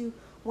 once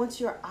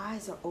your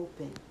eyes are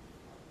open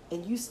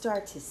and you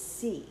start to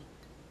see,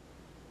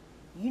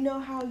 you know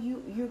how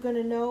you're going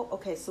to know,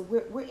 okay, so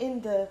we're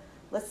in the,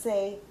 let's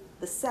say,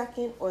 the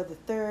second or the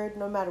third,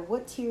 no matter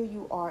what tier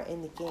you are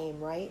in the game,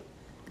 right?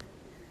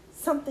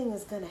 Something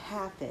is going to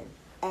happen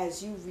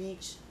as you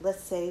reach,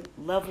 let's say,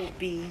 level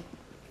B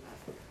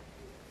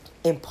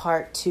in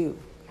part 2.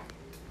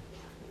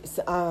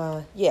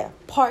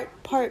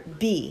 Part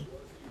B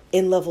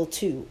in level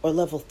 2 or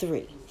level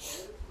 3,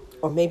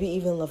 or maybe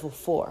even level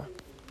 4,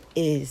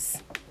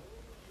 is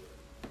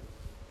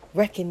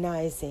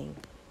recognizing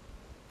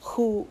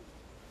who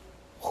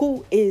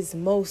is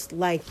most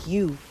like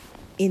you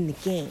in the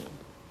game,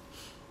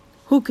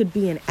 who could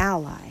be an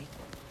ally,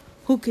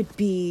 who could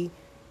be,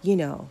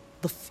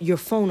 your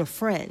phone a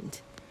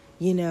friend,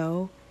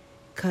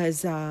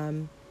 because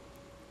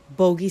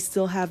bogeys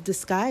still have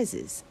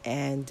disguises,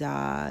 and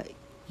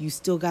you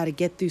still got to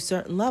get through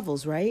certain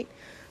levels, right?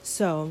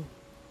 So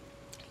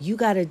you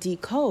got to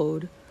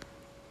decode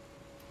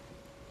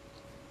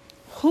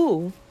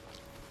who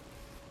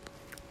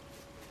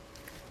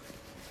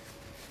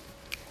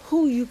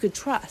you could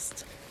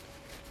trust.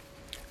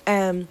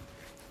 And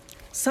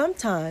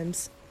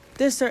sometimes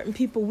there's certain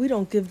people we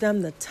don't give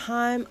them the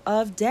time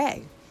of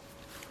day.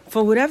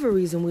 For whatever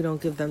reason, we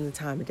don't give them the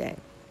time of day.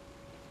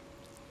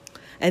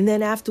 And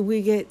then after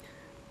we get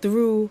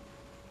through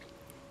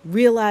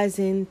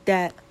realizing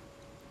that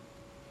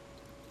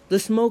the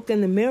smoke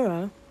and the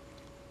mirror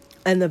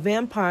And the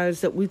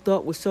vampires that we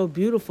thought were so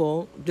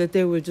beautiful, that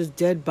they were just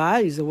dead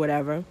bodies or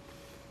whatever,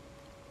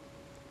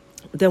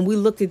 then we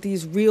look at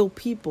these real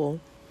people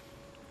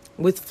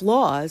with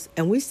flaws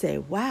and we say,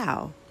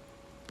 wow,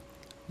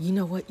 you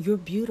know what? You're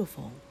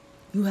beautiful.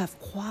 You have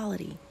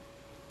quality.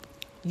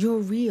 You're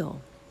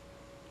real.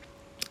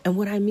 And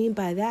what I mean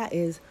by that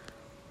is,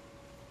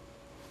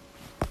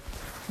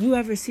 you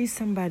ever see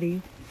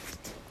somebody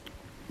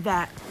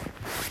that,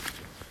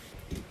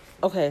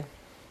 okay,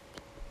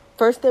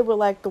 first they were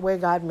like the way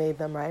God made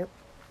them, right?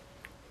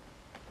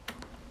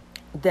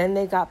 Then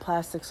they got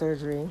plastic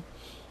surgery,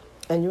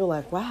 and you're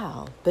like,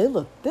 wow, they're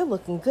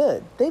looking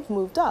good. They've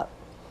moved up.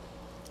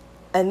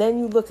 And then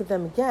you look at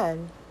them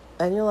again,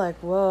 and you're like,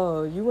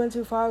 whoa, you went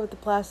too far with the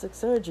plastic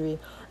surgery.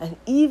 And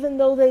even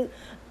though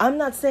I'm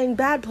not saying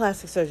bad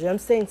plastic surgery, I'm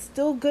saying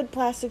still good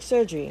plastic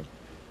surgery.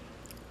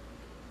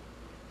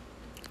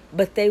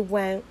 But they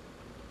went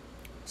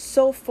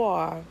so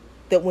far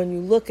that when you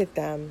look at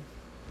them,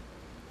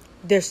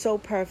 they're so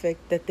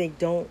perfect that they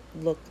don't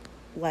look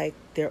like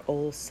their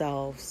old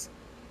selves.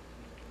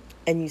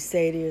 And you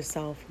say to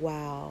yourself,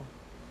 wow,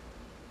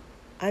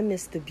 I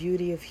miss the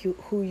beauty of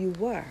who you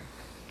were.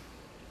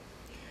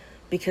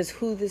 Because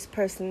who this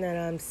person that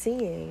I'm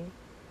seeing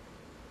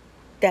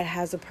that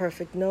has a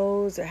perfect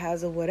nose or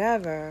has a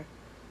whatever,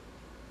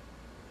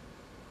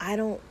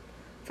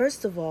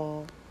 first of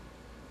all,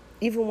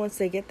 even once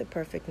they get the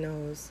perfect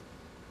nose,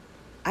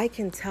 I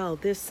can tell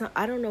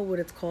I don't know what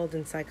it's called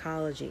in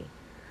psychology,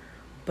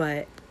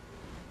 but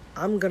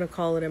I'm going to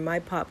call it in my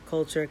pop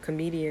culture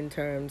comedian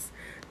terms,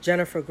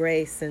 Jennifer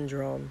Grey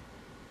syndrome,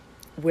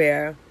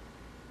 where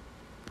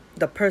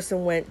the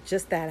person went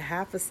just that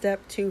half a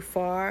step too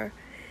far,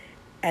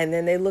 and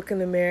then they look in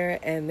the mirror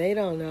and they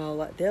don't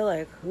know. They're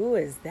like, who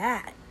is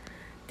that?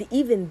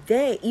 Even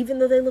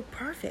though they look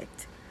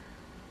perfect,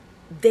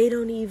 they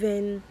don't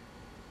even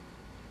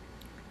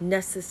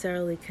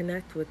necessarily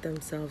connect with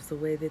themselves the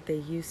way that they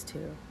used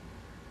to.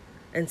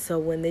 And so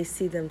when they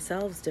see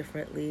themselves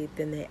differently,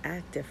 then they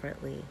act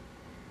differently.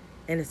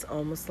 And it's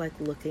almost like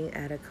looking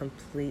at a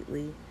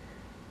completely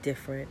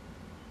different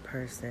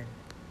person.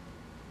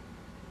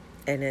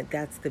 And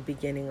that's the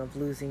beginning of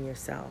losing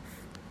yourself,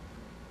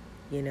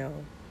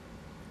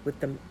 with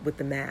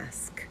the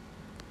mask.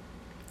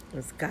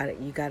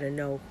 You got to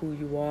know who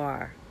you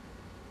are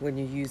when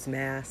you use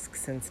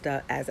masks and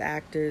stuff. As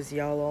actors,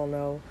 y'all all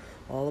know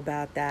all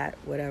about that,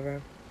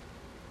 whatever.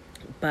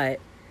 But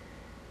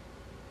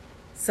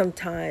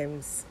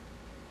sometimes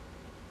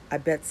I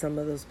bet some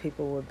of those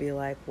people would be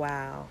like,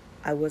 wow,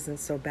 I wasn't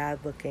so bad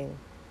looking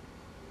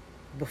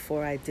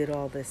before I did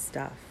all this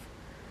stuff.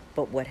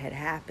 But what had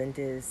happened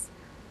is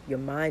your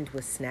mind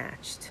was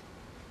snatched.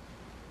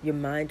 Your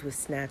mind was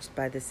snatched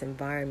by this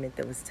environment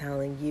that was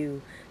telling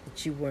you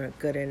that you weren't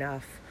good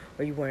enough,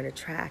 or you weren't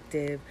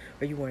attractive,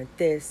 or you weren't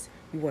this,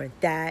 you weren't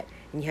that,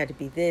 and you had to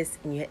be this,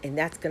 and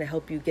that's going to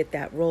help you get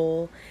that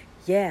role.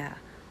 Yeah,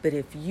 but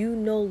if you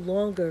no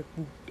longer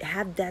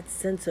have that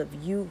sense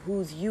of you,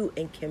 who's you,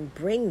 and can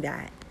bring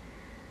that,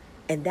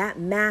 and that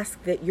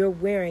mask that you're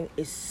wearing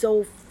is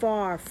so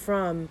far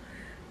from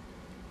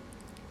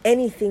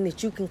anything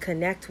that you can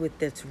connect with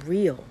that's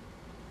real,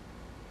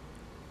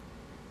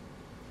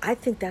 I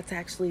think that's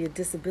actually a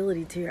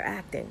disability to your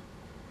acting.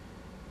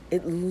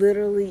 It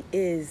literally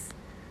is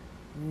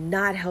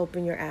not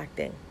helping your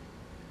acting.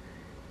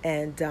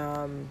 And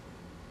I'm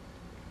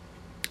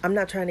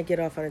not trying to get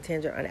off on a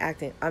tangent on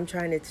acting. I'm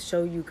trying to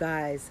show you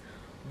guys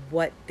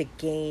what the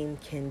game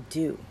can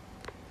do.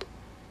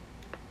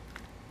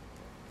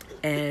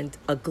 And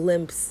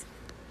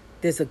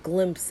there's a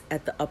glimpse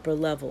at the upper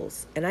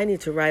levels. And I need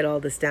to write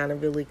all this down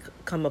and really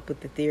come up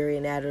with the theory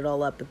and add it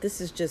all up. But this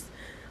is just,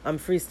 I'm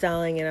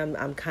freestyling, and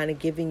I'm kind of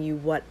giving you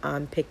what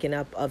I'm picking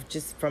up of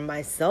just from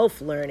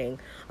myself learning.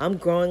 I'm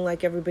growing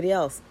like everybody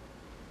else.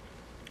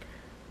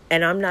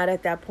 And I'm not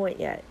at that point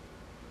yet.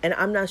 And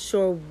I'm not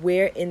sure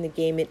where in the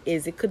game it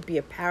is. It could be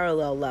a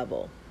parallel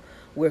level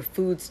where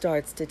food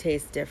starts to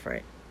taste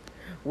different,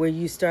 where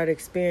you start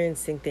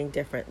experiencing things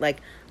different. Like,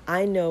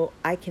 I know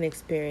I can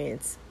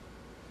experience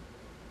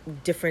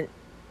different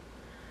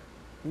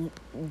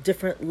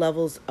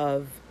levels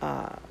of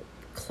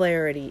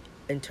clarity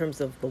in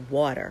terms of the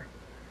water.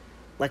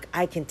 Like,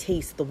 I can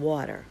taste the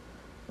water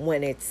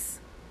when it's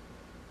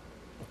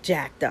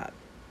jacked up.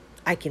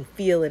 I can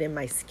feel it in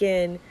my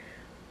skin.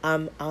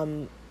 I'm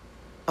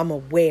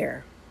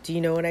aware. Do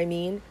you know what I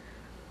mean?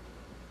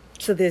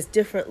 So there's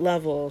different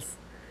levels.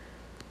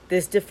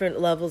 There's different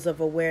levels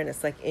of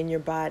awareness, like in your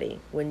body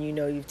when you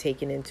know you've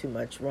taken in too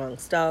much wrong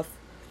stuff.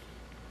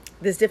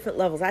 There's different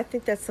levels. I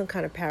think that's some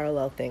kind of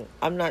parallel thing.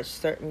 I'm not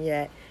certain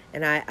yet,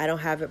 and I don't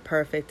have it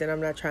perfect, and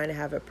I'm not trying to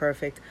have it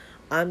perfect.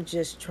 I'm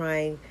just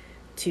trying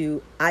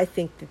to, I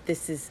think that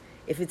this is,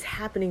 if it's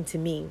happening to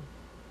me,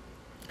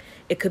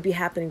 it could be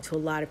happening to a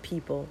lot of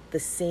people, the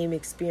same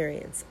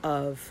experience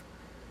of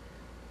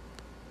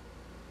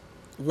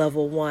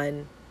level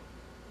 1.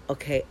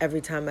 Okay,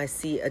 every time I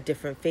see a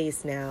different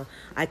face now,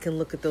 I can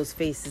look at those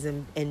faces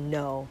and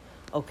know,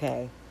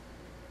 okay,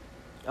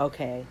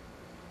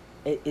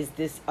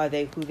 Are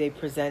they who they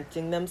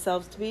presenting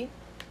themselves to be?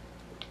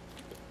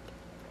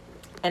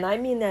 And I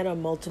mean that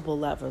on multiple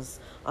levels.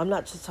 I'm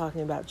not just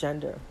talking about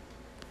gender.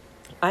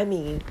 I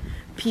mean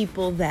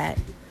people that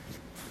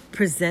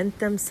present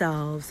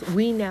themselves.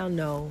 We now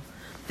know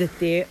that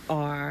there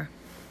are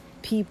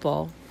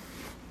people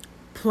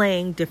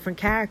playing different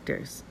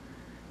characters.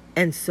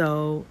 And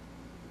so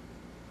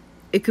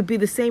it could be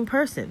the same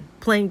person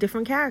playing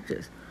different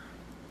characters.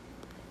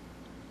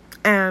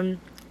 And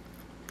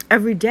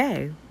every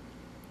day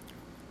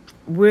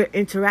we're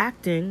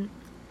interacting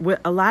with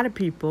a lot of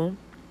people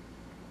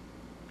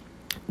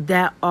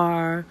that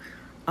are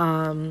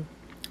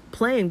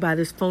playing by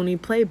this phony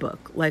playbook.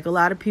 Like, a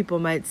lot of people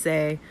might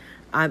say,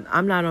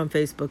 I'm not on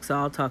Facebook, so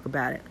I'll talk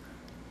about it.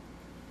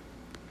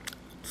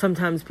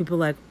 Sometimes people are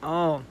like,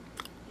 oh,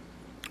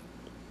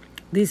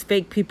 these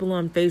fake people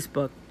on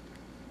Facebook.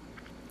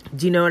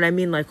 Do you know what I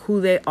mean? Like,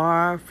 who they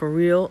are for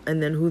real,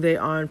 and then who they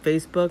are on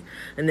Facebook,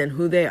 and then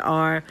who they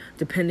are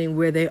depending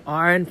where they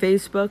are on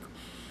Facebook.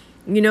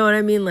 You know what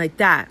I mean? Like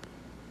that.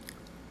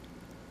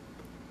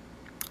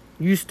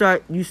 You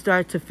start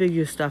to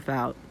figure stuff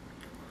out.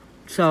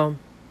 So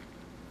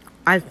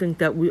I think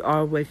that we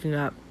are waking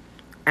up.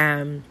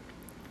 And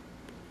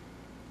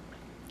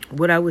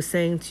what I was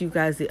saying to you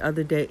guys the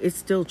other day, it's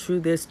still true.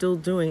 They're still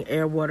doing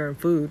air, water, and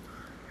food.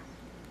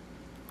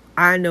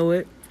 I know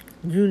it.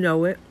 You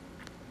know it.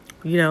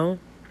 You know,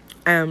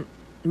 and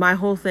my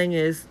whole thing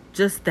is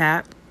just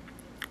that,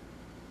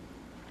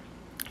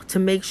 to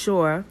make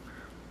sure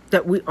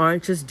that we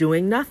aren't just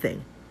doing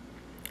nothing,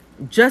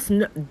 just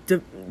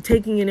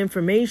taking in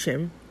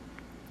information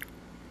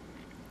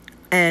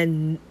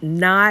and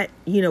not,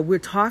 we're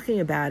talking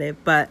about it,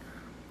 but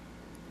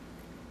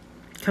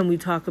can we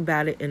talk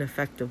about it in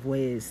effective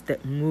ways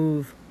that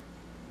move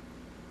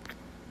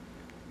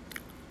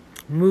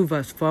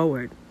us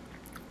forward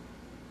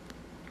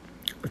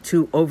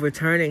to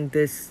overturning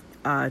this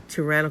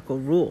tyrannical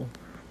rule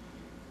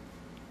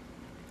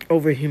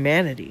over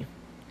humanity?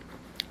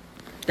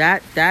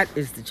 That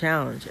is the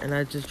challenge. And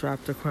I just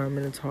dropped a crumb,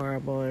 and it's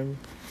horrible, and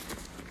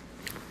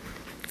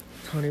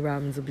Tony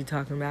Robbins will be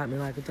talking about me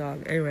like a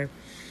dog. Anyway,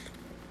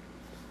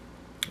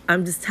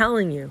 I'm just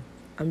telling you.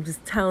 I'm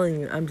just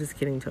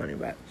kidding, Tony,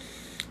 but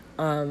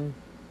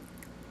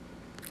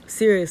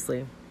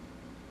seriously,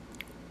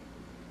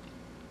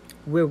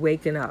 we're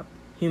waking up.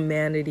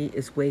 Humanity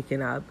is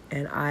waking up.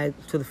 And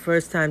for the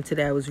first time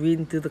today, I was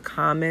reading through the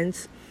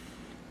comments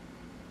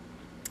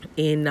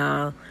in,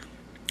 I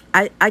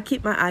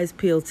keep my eyes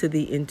peeled to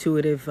the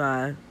intuitive,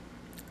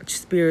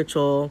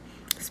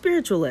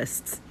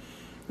 spiritualists.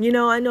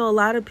 I know a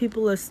lot of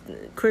people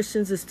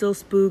Christians are still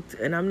spooked,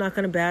 and I'm not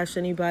going to bash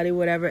anybody,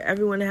 whatever.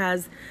 Everyone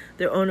has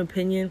their own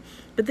opinion.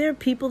 But there are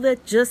people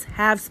that just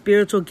have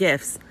spiritual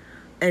gifts,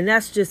 and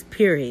that's just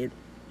period.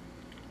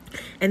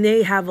 And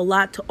they have a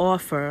lot to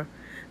offer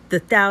the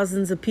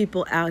thousands of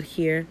people out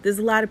here. There's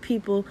a lot of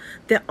people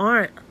that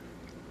aren't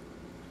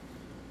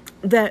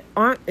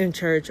in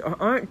church or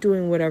aren't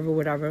doing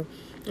whatever,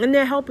 and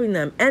they're helping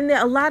them. And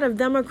a lot of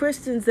them are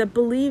Christians that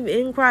believe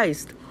in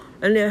Christ,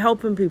 and they're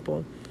helping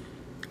people.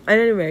 At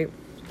any rate,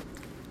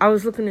 I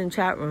was looking in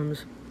chat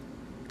rooms,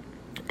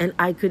 and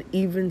I could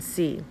even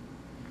see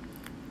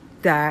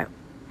that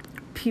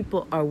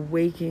people are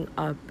waking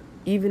up,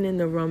 even in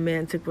the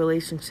romantic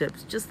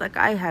relationships, just like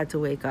I had to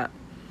wake up.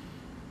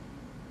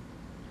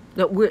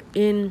 That we're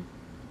in,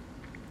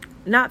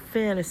 not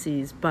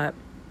fantasies, but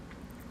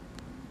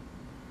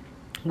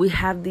we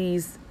have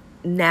these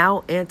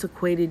now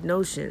antiquated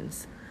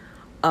notions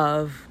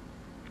of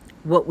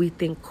what we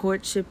think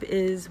courtship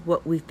is,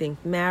 what we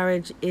think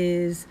marriage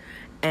is,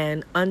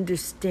 and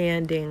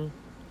understanding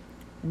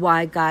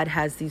why God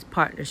has these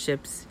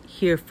partnerships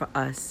here for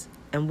us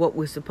and what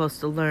we're supposed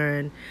to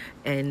learn,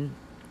 and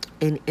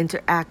in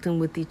interacting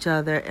with each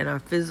other and our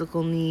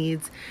physical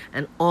needs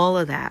and all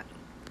of that,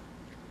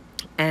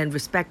 and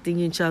respecting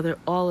each other,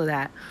 all of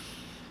that.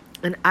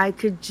 And I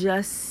could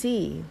just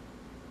see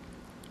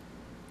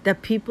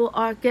that people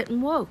are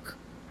getting woke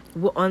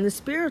on the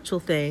spiritual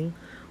thing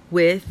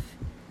with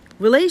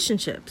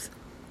relationships.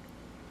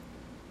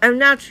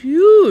 And that's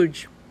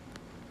huge.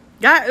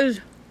 That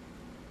is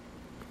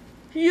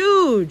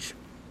huge.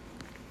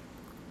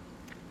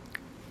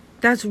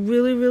 That's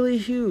really, really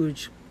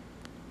huge.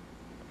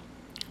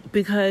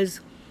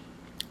 Because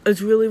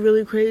it's really,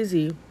 really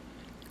crazy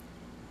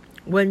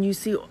when you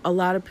see a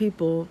lot of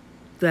people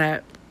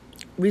that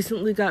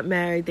recently got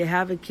married, they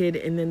have a kid,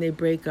 and then they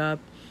break up.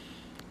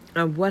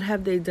 And what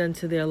have they done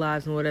to their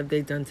lives, and what have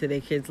they done to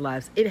their kids'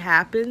 lives? It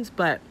happens,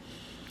 but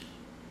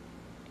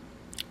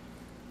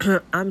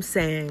I'm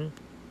saying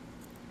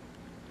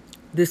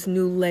this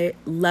new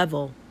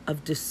level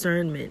of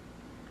discernment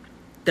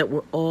that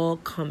we're all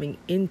coming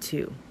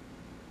into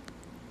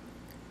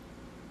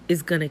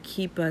is going to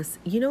keep us,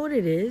 you know what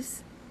it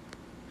is?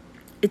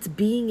 It's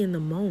being in the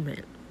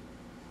moment,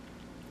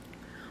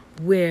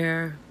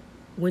 where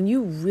when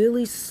you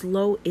really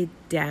slow it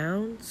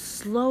down,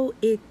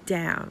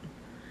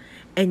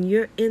 and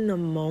you're in the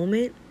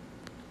moment,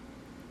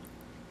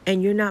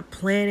 and you're not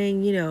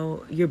planning,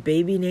 your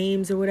baby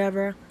names or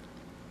whatever,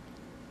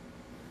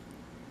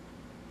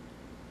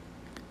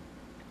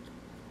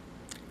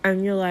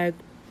 and you're like,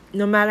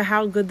 no matter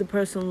how good the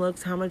person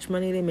looks, how much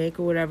money they make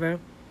or whatever,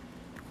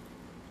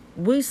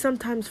 we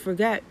sometimes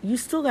forget you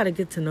still got to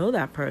get to know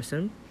that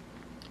person.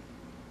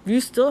 You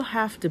still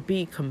have to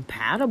be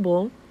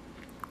compatible.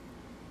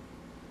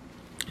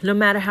 No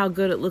matter how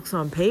good it looks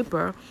on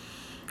paper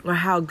or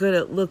how good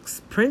it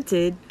looks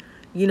printed,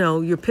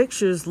 your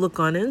pictures look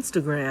on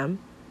Instagram.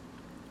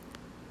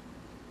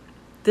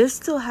 There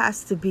still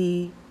has to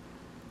be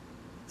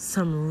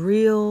some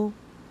real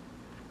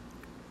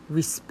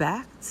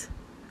respect,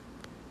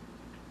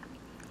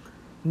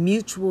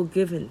 mutual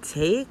give and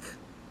take,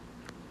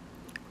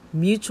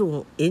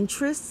 mutual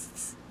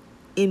interests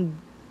in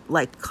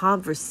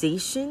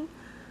conversation,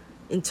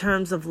 in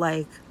terms of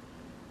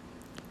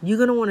you're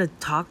going to want to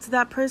talk to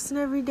that person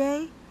every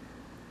day.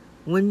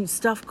 When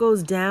stuff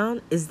goes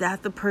down, is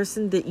that the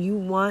person that you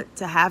want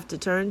to have to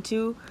turn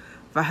to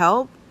for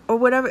help or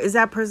whatever? Is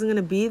that person going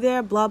to be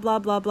there? Blah, blah,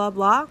 blah, blah,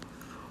 blah.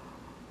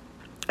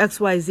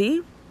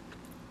 XYZ.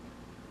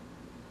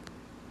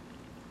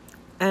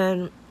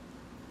 And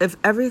if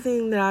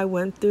everything that I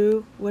went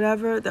through,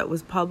 whatever, that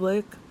was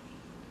public,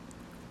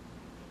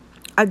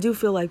 I do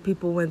feel like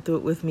people went through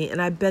it with me,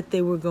 and I bet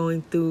they were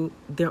going through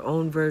their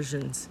own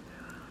versions,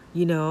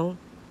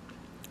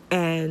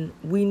 And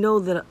we know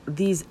that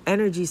these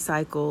energy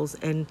cycles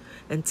and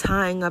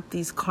tying up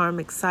these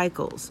karmic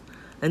cycles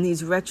and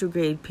these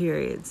retrograde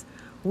periods,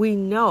 we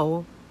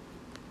know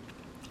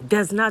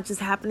that's not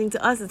just happening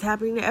to us, it's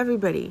happening to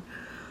everybody.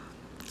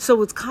 So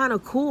what's kind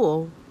of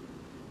cool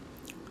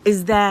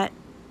is that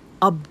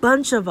a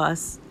bunch of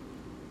us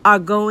are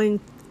going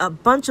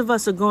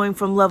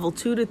from level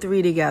 2 to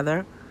 3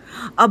 together.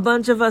 A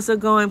bunch of us are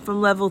going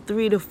from level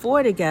 3 to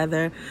 4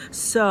 together.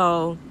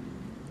 So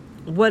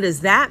what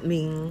does that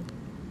mean?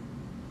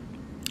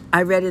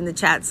 I read in the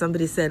chat,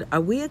 somebody said,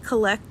 are we a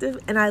collective?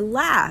 And I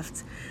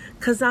laughed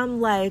because I'm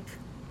like,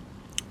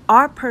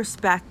 our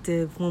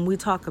perspective when we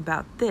talk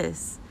about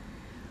this,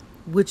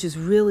 which is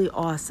really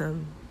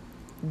awesome,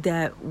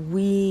 that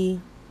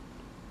we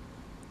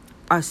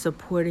are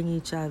supporting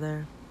each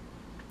other,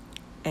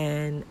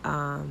 and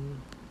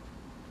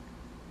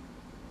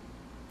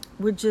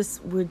we're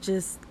just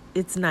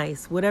it's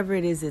nice. Whatever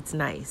it is, it's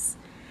nice.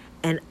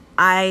 And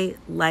I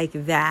like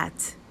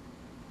that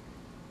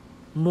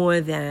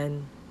more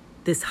than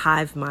this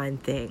hive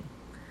mind thing.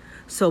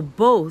 So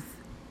both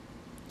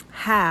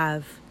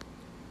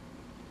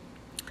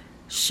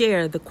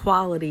share the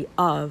quality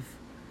of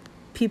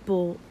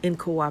people in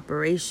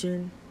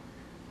cooperation,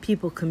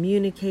 people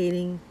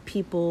communicating,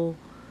 people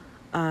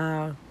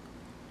having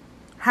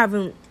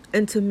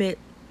intimate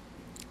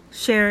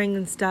sharing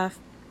and stuff.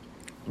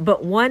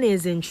 But one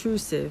is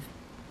intrusive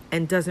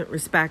and doesn't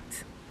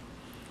respect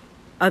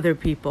other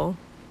people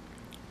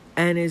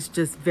and is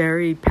just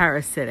very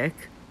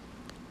parasitic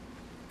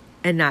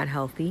and not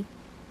healthy.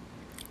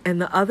 And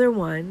the other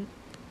one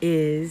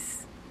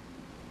is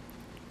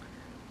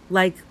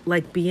like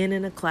being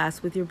in a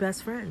class with your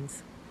best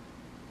friends,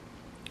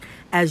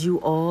 as you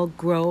all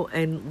grow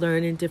and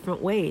learn in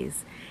different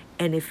ways.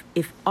 And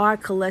if our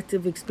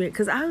collective experience,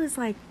 because I was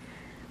like,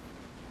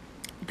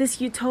 this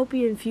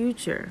utopian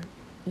future,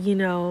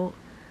 I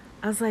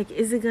was like,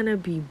 is it going to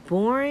be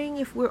boring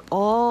if we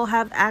all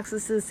have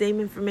access to the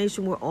same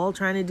information? We're all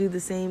trying to do the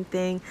same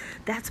thing.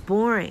 That's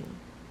boring.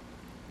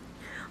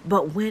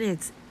 But when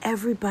it's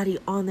everybody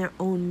on their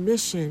own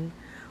mission,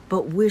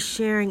 but we're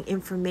sharing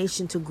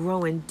information to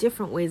grow in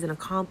different ways and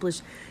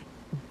accomplish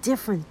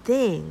different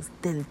things,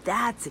 then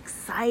that's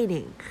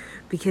exciting.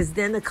 Because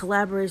then the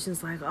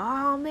collaboration's like,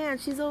 oh man,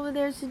 she's over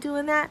there, she's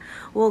doing that.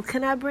 Well,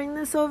 can I bring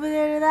this over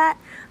there to that?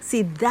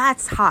 See,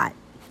 that's hot.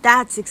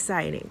 That's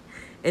exciting.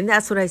 And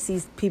that's what I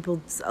see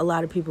a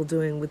lot of people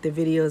doing with their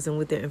videos and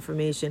with their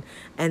information.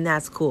 And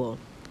that's cool.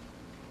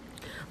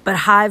 But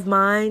hive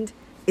mind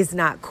is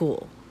not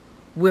cool.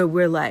 Where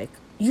we're like,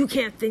 you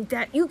can't think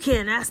that, you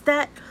can't ask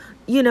that,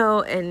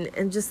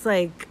 and just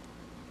like,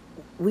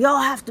 we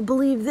all have to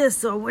believe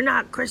this, or we're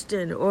not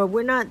Christian, or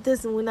we're not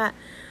this, and we're not,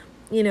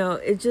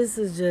 it just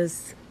is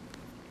just,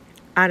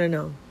 I don't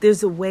know.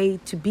 There's a way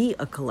to be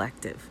a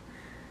collective.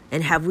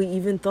 And have we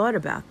even thought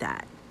about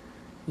that?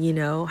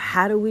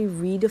 How do we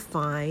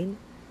redefine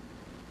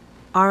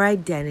our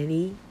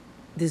identity?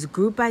 There's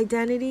group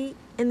identity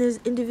and there's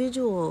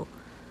individual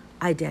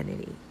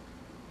identity.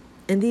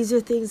 And these are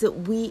things that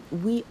we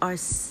are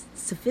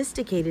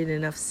sophisticated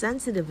enough,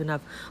 sensitive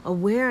enough,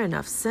 aware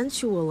enough,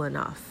 sensual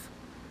enough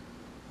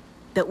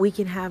that we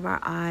can have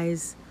our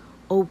eyes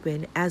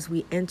open as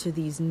we enter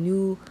these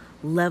new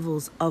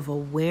levels of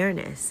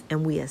awareness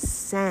and we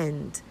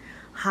ascend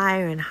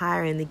higher and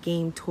higher in the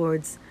game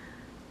towards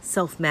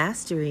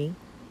self-mastery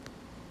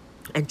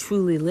and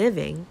truly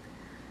living,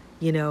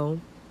 that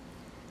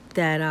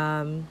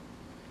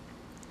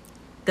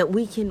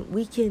we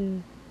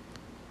can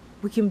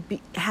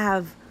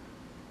have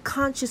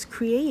conscious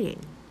creating,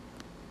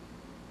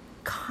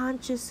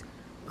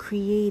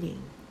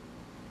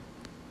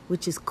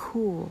 which is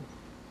cool.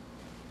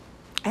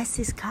 Es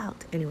ist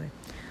kalt. Anyway,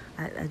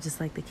 I just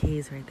like the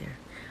K's right there.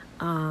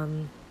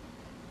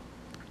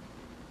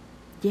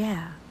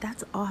 Yeah,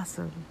 that's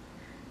awesome.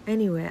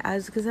 Anyway, I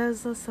was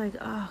just like,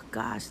 oh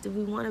gosh, do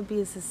we want to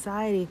be a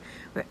society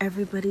where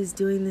everybody's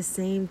doing the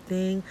same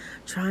thing,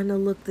 trying to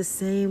look the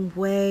same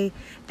way?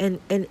 And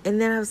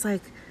then I was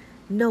like,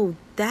 no,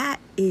 that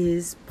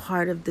is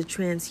part of the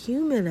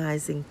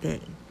transhumanizing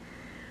thing.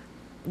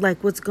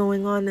 Like what's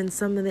going on in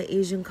some of the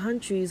Asian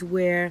countries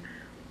where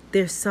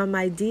there's some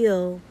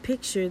ideal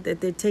picture that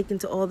they're taking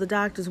to all the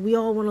doctors. We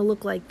all want to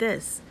look like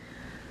this.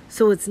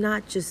 So it's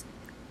not just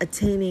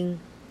attaining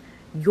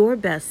your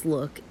best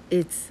look.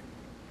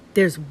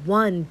 There's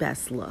one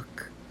best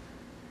look.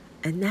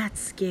 And that's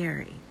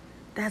scary.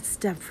 That's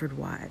Stepford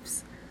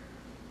Wives.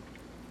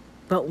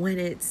 But when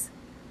it's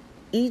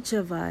each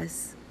of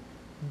us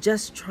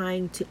just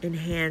trying to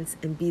enhance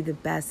and be the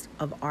best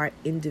of our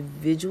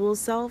individual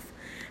self,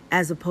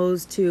 as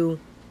opposed to,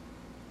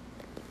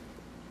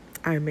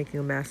 I'm making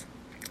a mess.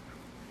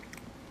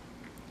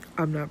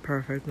 I'm not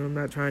perfect. I'm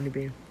not trying to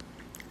be.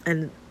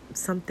 And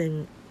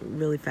something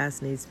really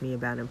fascinates me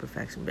about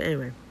imperfection. But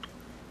anyway,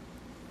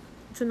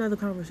 it's another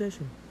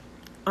conversation.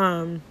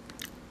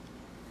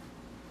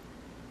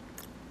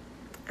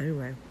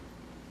 Anyway,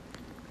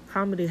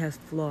 comedy has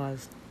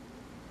flaws.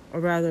 Or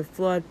rather,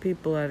 flawed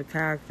people are the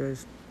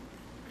characters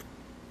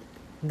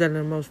that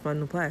are most fun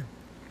to play.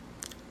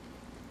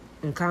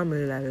 In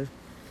comedy, that is.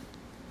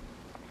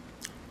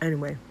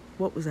 Anyway,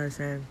 what was I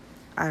saying?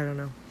 I don't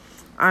know.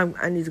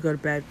 I need to go to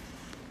bed.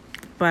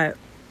 But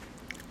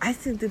I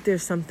think that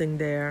there's something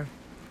there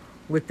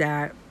with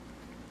that.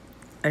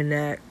 And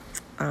that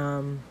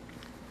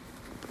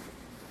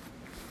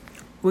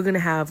we're going to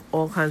have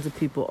all kinds of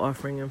people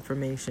offering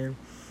information.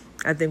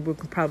 I think we're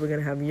probably going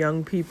to have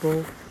young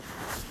people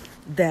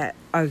that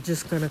are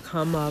just going to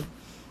come up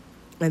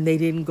and they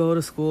didn't go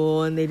to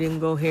school and they didn't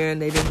go here and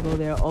they didn't go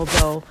there.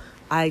 Although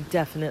I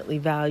definitely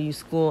value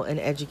school and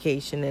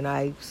education and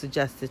I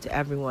suggest it to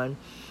everyone.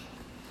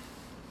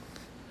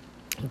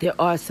 There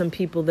are some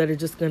people that are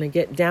just going to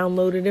get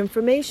downloaded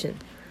information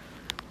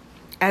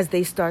as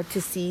they start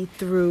to see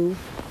through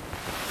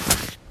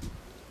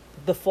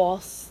the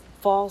false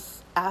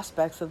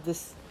aspects of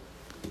this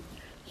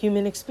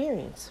human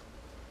experience.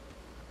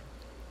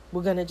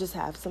 We're going to just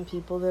have some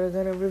people that are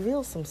going to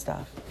reveal some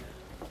stuff,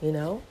 you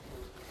know?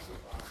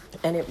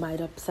 And it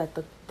might upset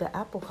the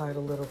apple cart a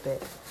little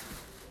bit.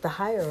 The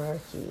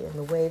hierarchy and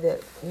the way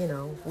that, you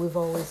know, we've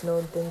always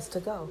known things to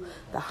go.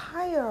 The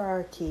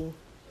hierarchy,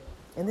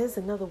 and there's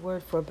another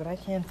word for it, but I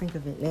can't think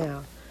of it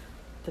now.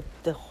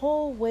 The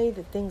whole way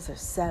that things are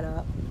set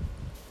up,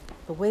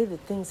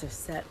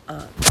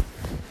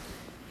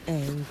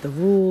 and the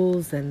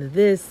rules and the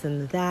this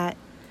and the that,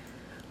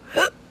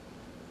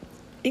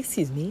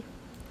 excuse me,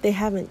 they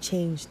haven't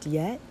changed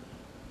yet,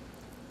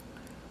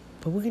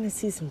 but we're going to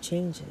see some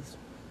changes.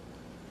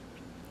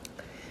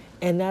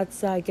 And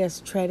that's, I guess,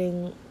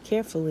 treading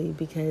carefully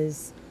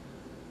because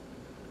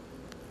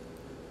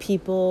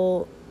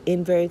people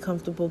in very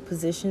comfortable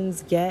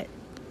positions get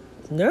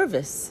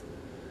nervous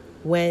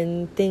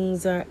when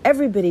things are,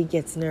 everybody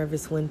gets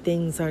nervous when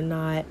things are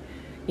not,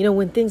 you know,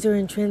 when things are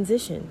in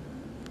transition.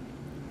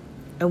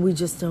 And we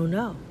just don't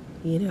know,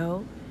 you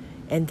know,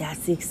 and that's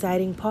the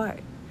exciting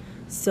part.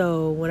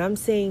 So when I'm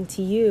saying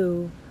to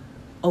you,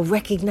 oh,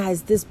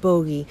 recognize this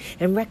bogey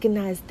and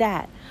recognize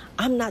that,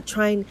 I'm not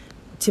trying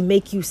to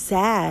make you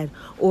sad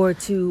or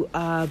to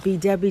be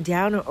Debbie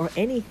Downer or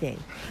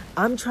anything.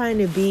 I'm trying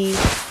to be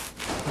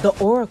the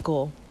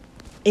oracle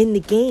in the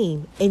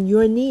game and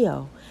you're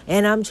Neo.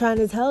 And I'm trying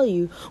to tell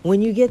you,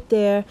 when you get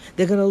there,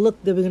 they're going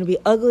to be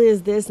ugly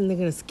as this and they're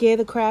going to scare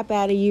the crap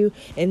out of you.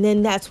 And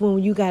then that's when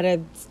you got to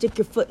stick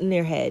your foot in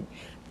their head.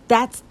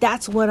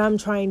 That's what I'm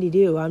trying to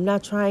do. I'm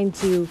not trying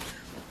to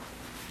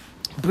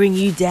bring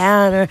you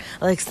down or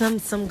like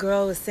some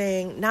girl was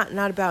saying, not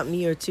about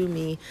me or to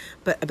me,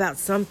 but about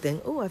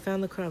something. Oh, I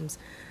found the crumbs.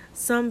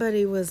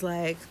 Somebody was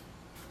like,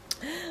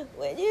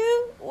 when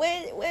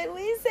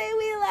we say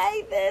we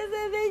like this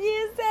and then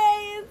you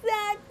say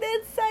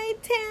it's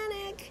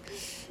satanic,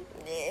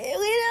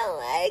 we don't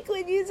like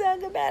when you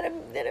talk about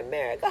that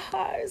American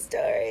Horror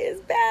Story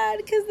is bad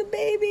because the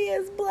baby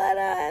has blood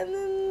on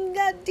and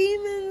got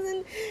demons,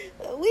 and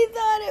we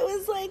thought it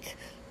was like,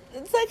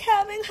 it's like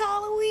having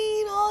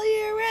Halloween all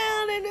year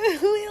round and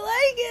we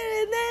like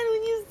it, and then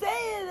when you say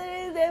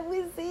it, then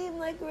we seem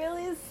like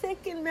really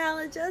sick and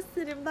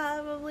maladjusted and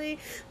probably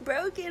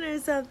broken or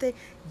something.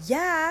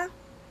 Yeah.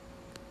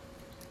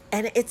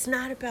 And it's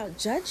not about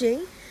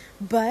judging,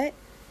 but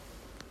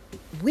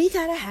we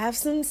gotta have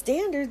some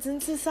standards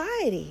in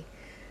society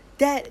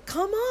that,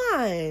 come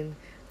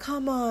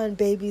on,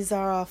 babies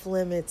are off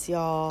limits,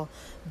 y'all.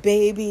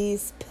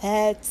 Babies,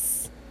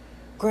 pets,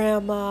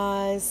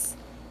 grandmas,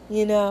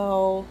 you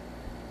know,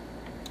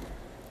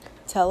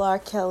 tell R.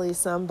 Kelly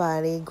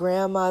somebody,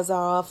 grandmas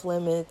are off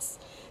limits.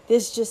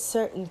 There's just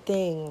certain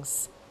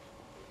things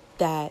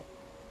that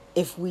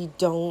if we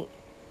don't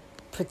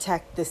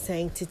protect the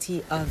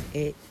sanctity of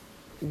it,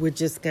 we're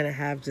just going to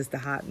have just a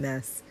hot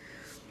mess.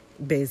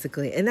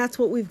 basically. And that's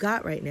what we've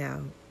got right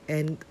now.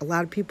 And a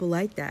lot of people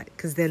like that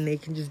because then they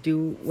can just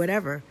do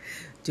whatever.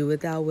 Do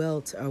what thou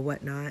wilt or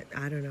whatnot.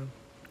 I don't know.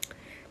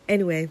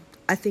 Anyway,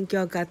 I think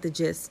y'all got the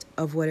gist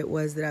of what it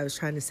was that I was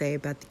trying to say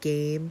about the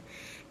game.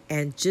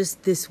 And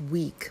just this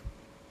week,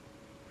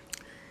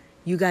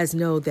 you guys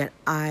know that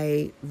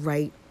I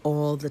write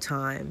all the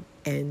time.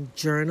 And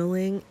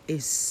journaling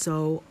is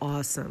so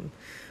awesome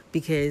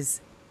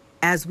because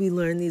as we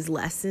learn these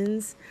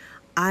lessons,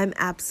 I'm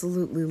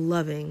absolutely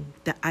loving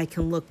that I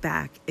can look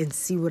back and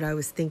see what I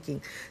was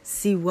thinking.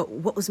 See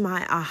what was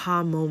my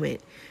aha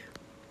moment.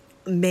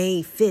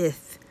 May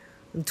 5th,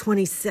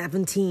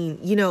 2017,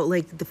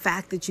 like the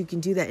fact that you can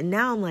do that. And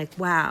now I'm like,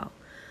 wow,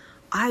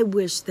 I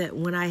wish that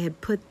when I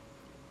had put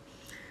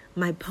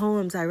my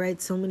poems, I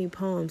write so many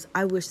poems,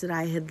 I wish that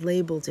I had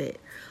labeled it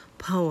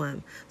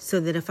poem so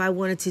that if I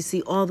wanted to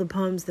see all the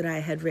poems that I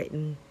had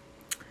written,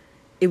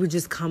 it would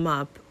just come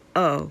up,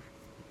 oh,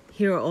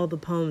 here are all the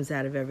poems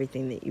out of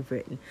everything that you've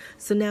written.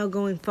 So now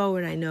going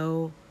forward, I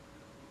know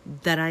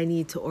that I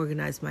need to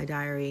organize my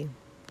diary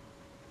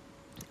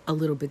a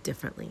little bit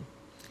differently.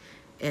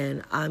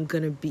 And I'm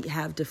going to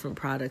have different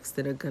products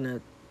that are going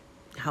to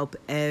help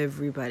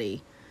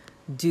everybody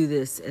do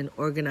this and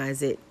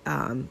organize it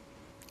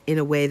in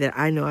a way that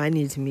I know I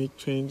need to make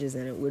changes,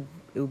 and it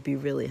would be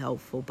really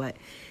helpful. But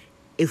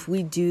if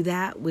we do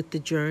that with the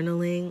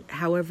journaling,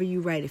 however you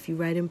write, if you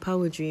write in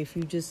poetry, if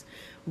you just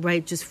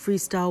write just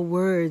freestyle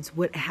words,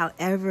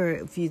 however,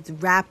 if you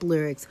rap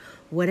lyrics,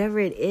 whatever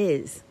it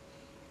is,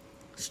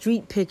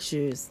 street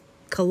pictures,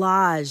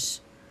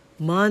 collage,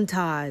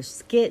 montage,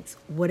 skits,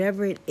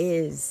 whatever it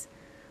is,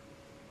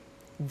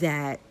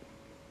 that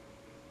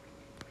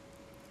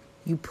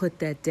you put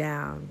that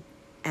down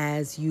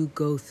as you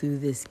go through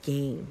this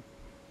game.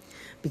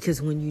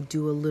 Because when you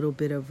do a little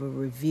bit of a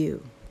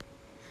review,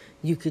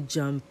 you could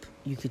jump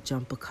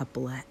a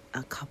couple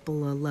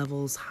of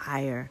levels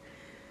higher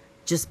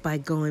just by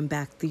going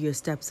back through your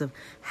steps of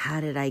how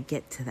did I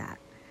get to that?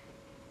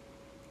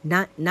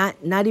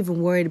 Not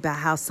even worried about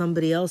how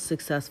somebody else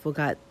successful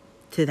got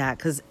to that,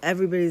 because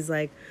everybody's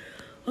like,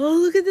 oh,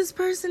 look at this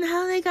person,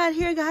 how they got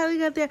here, how they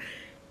got there.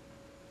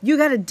 You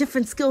got a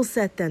different skill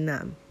set than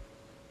them.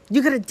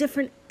 You got a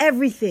different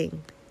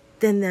everything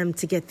than them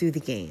to get through the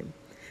game.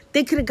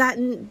 They could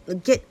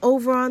have get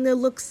over on their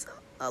looks.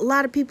 A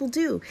lot of people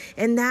do.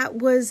 And that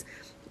was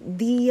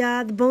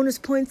the bonus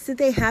points that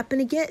they happen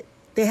to get.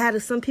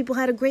 Some people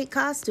had a great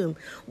costume.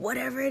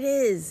 Whatever it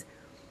is,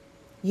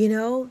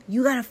 you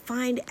got to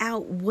find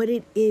out what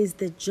it is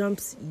that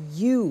jumps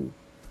you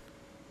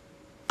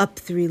up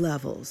 3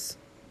 levels.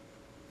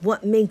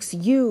 What makes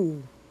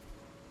you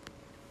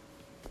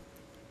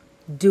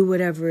do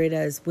whatever it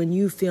is when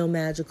you feel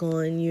magical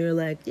and you're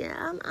like,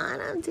 yeah,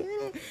 I'm doing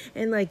it.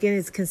 And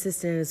it's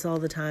consistent, it's all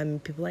the time.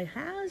 And people are like,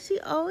 how is she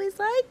always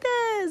like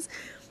this?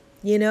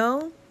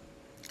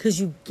 Because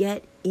you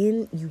get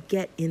in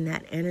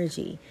that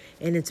energy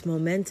and it's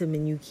momentum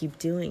and you keep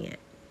doing it.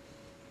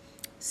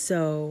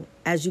 So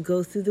as you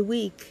go through the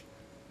week,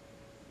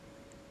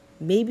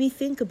 maybe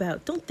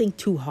don't think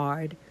too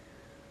hard,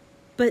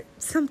 but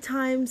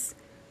sometimes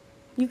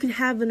you can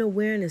have an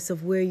awareness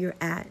of where you're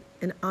at,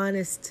 an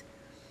honest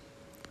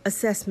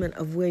assessment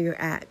of where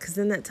you're at, because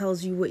then that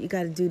tells you what you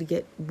got to do to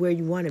get where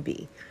you want to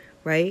be,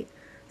 right?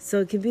 So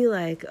it can be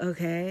like,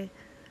 okay,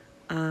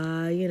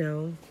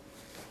 I'm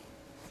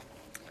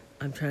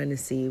trying to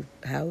see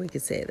how we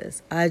could say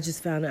this. I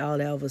just found out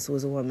Elvis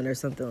was a woman or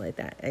something like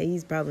that. And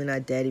he's probably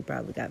not dead. He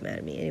probably got mad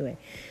at me. Anyway,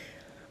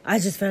 I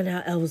just found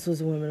out Elvis was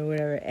a woman or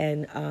whatever.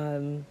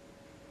 And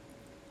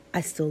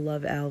I still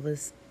love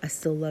Elvis. I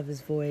still love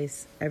his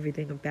voice,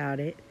 everything about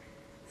it.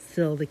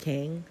 Still the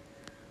king.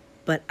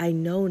 But I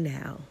know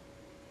now,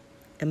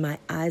 and my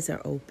eyes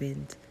are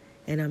opened,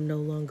 and I'm no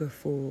longer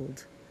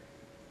fooled.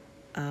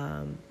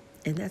 And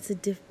that's a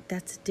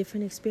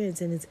different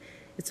experience, and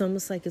it's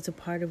almost like it's a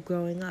part of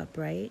growing up,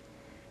 right?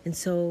 And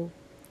so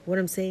what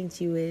I'm saying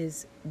to you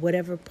is,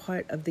 whatever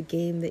part of the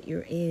game that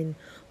you're in,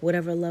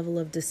 whatever level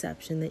of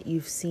deception that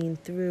you've seen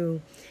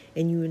through,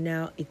 and you are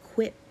now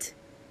equipped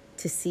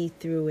to see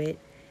through it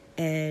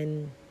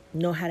and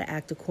know how to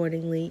act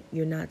accordingly,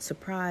 you're not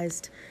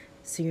surprised,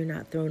 so you're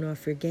not thrown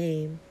off your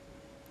game.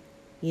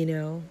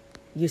 You're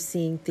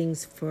seeing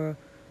things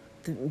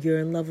you're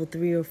in level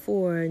 3 or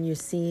 4, and you're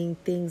seeing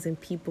things and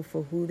people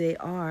for who they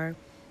are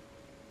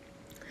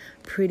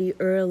pretty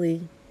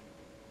early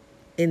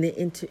in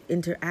the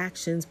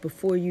interactions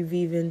before you've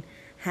even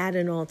had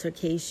an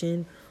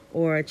altercation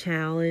or a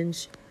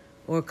challenge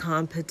or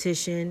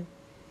competition.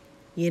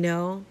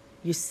 You're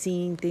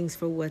seeing things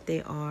for what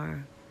they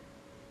are,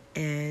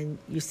 and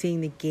you're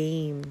seeing the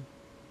game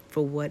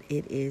for what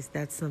it is.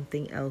 That's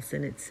something else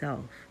in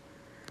itself.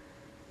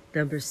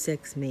 Number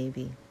 6,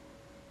 maybe.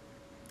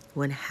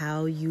 When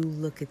how you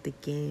look at the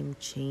game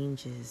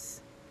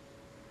changes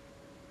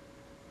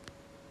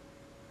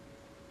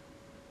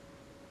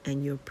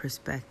and your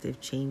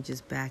perspective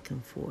changes back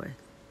and forth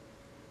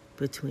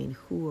between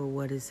who or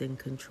what is in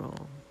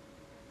control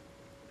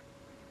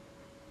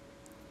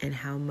and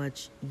how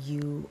much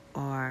you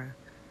are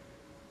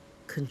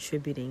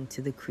contributing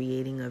to the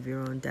creating of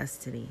your own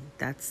destiny.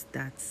 That's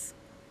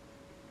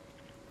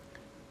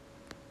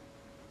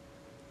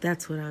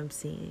what I'm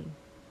seeing.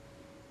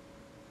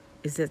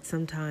 Is that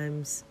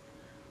sometimes,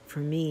 for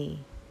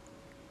me,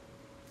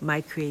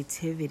 my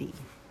creativity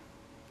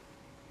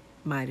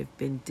might have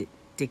been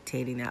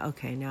dictating that,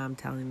 okay, now I'm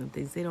telling them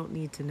things they don't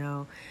need to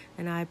know,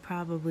 and I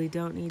probably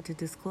don't need to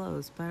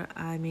disclose. But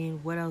I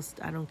mean, what else?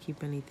 I don't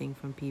keep anything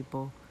from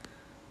people.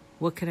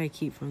 What can I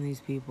keep from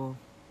these people?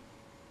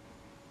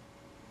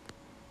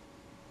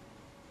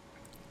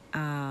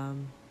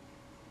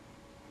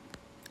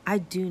 I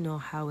do know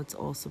how it's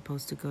all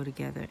supposed to go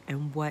together,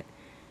 and what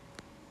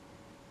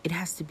it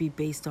has to be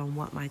based on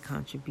what my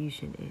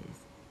contribution is.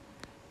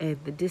 And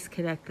the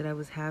disconnect that I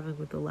was having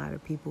with a lot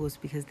of people was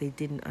because they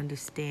didn't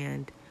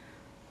understand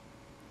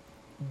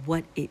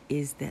what it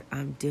is that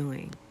I'm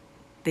doing.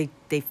 They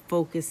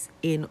focus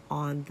in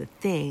on the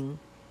thing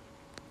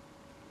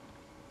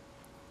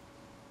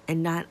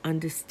and not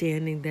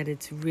understanding that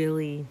it's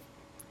really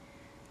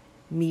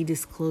me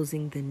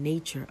disclosing the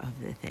nature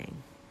of the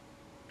thing.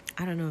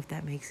 I don't know if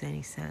that makes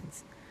any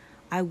sense.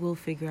 I will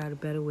figure out a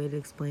better way to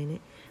explain it.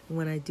 And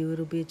when I do,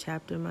 it'll be a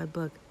chapter in my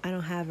book. I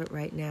don't have it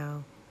right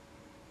now.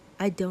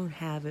 I'm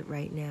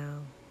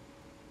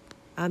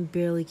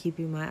barely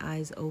keeping my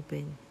eyes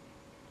open.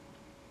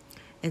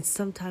 And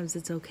sometimes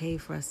it's okay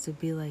for us to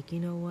be like, you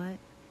know what?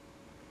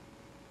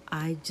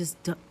 I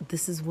just don't,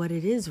 this is what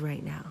it is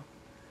right now.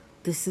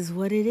 This is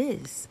what it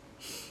is.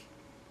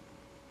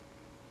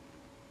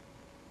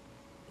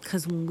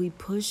 Because when we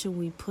push and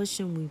we push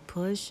and we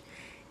push,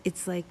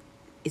 it's like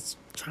it's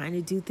trying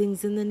to do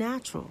things in the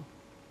natural.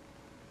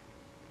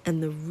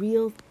 And the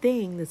real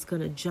thing that's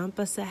going to jump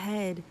us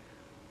ahead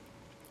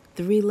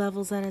 3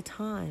 levels at a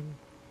time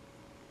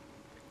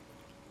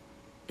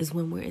is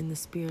when we're in the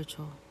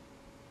spiritual.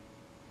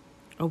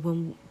 Or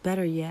when,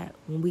 better yet,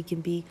 when we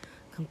can be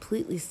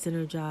completely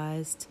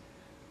synergized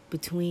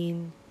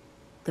between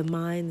the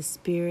mind, the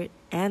spirit,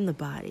 and the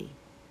body.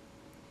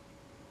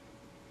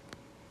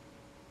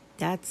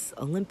 That's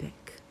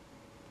Olympic.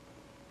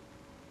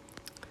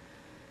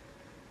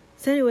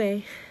 So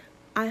anyway,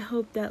 I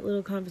hope that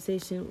little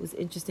conversation was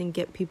interesting.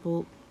 Get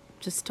people,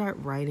 just start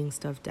writing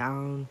stuff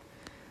down.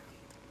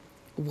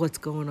 What's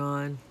going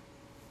on.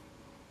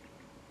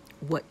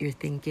 What you're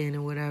thinking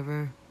or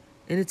whatever.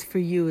 And it's for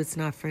you, it's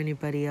not for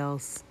anybody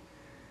else.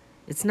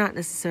 It's not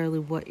necessarily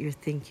what you're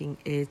thinking,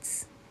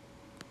 it's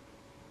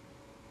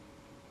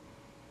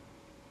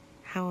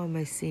how am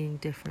I seeing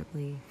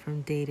differently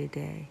from day to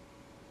day.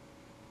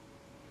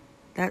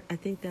 I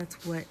think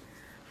that's what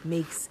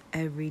makes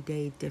every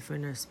day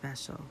different or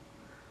special.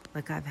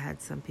 Like I've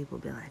had some people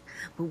be like,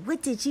 "But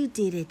what did you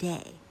do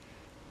today?"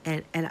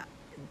 And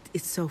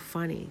it's so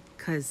funny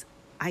because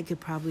I could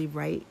probably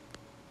write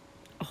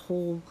a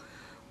whole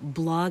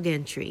blog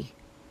entry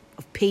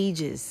of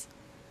pages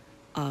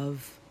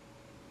of,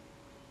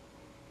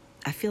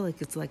 I feel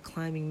like it's like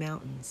climbing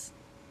mountains,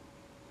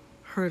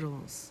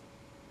 hurdles,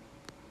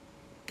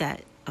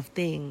 of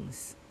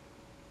things,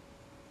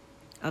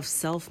 of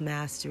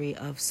self-mastery,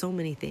 of so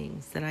many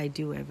things that I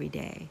do every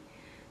day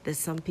that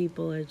some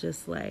people are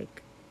just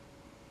like,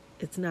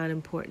 it's not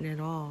important at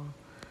all.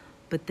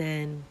 But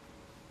then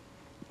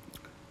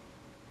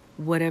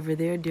whatever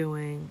they're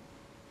doing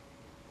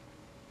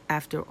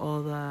after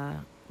all the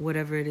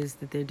whatever it is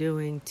that they're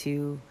doing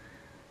to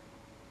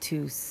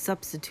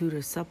substitute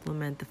or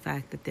supplement the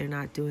fact that they're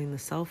not doing the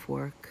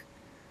self-work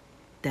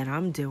that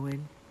I'm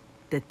doing,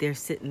 that they're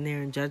sitting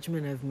there in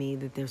judgment of me,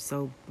 that they're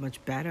so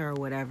much better or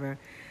whatever,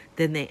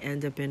 then they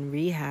end up in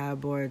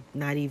rehab or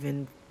not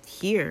even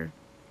here.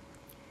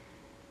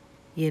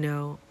 You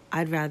know,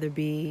 I'd rather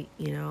be,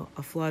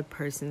 a flawed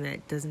person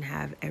that doesn't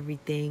have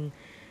everything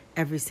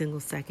every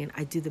single second.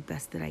 I do the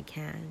best that I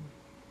can.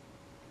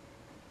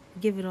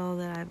 Give it all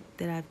that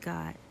I've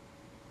got.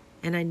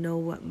 And I know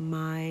what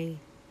my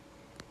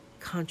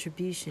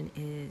contribution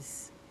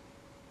is.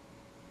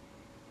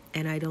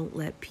 And I don't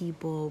let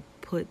people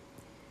put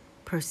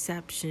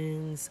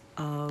perceptions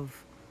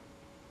of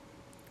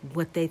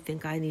what they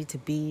think I need to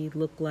be,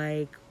 look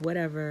like,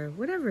 whatever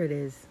it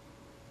is.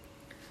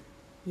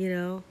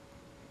 You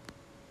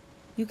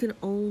can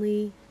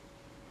only,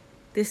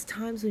 there's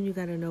times when you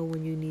got to know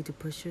when you need to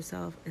push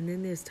yourself. And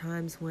then there's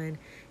times when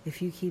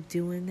if you keep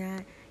doing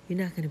that, you're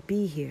not going to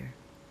be here.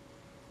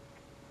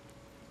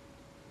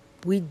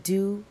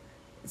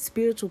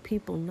 Spiritual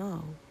people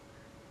know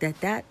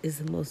that is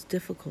the most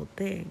difficult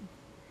thing.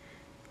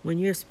 When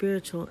you're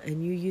spiritual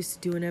and you're used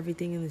to doing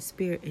everything in the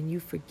spirit and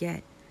you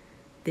forget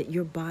that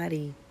your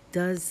body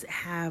does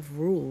have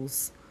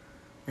rules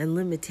and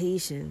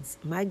limitations.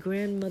 My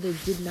grandmother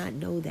did not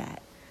know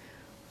that.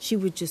 She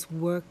would just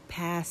work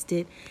past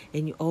it,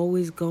 and you're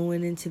always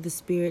going into the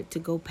spirit to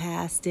go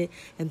past it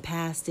and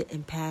past it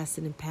and past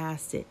it and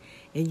past it.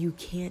 And you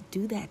can't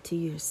do that to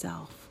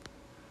yourself.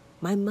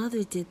 My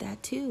mother did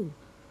that too.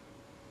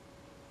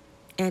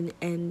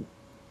 And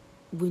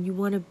when you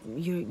want to,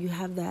 you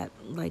have that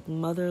like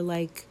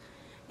mother-like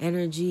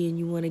energy and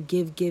you want to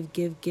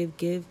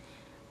give.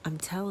 I'm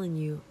telling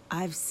you,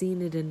 I've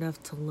seen it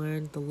enough to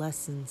learn the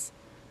lessons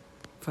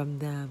from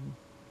them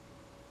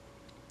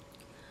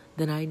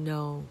that I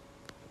know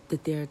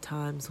that there are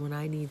times when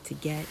I need to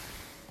get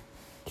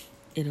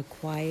in a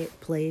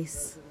quiet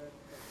place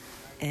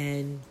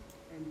and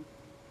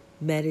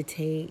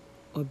meditate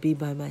or be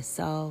by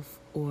myself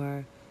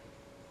or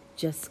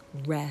just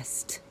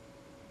rest.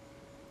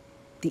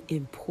 The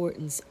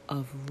importance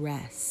of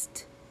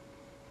rest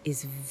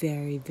is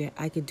very, very,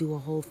 I could do a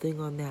whole thing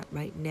on that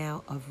right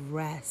now, of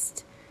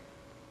rest.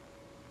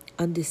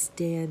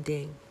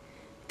 Understanding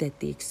that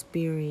the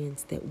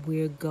experience that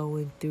we're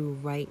going through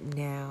right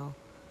now,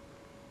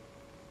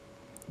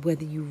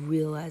 whether you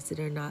realize it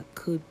or not,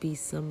 could be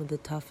some of the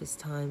toughest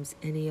times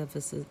any of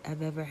us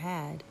have ever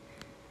had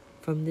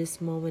from this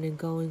moment and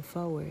going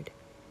forward.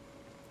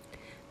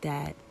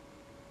 That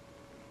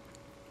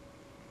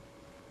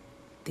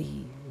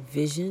the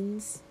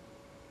visions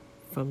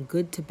from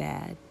good to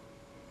bad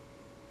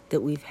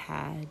that we've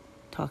had,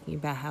 talking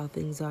about how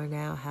things are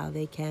now, how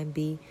they can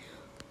be,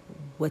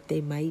 what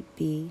they might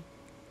be,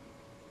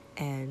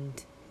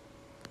 and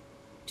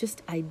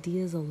just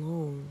ideas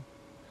alone,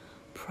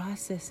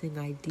 processing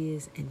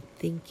ideas and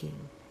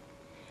thinking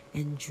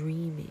and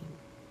dreaming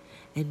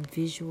and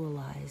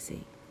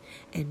visualizing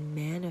and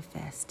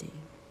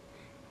manifesting.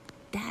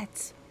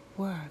 That's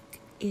work.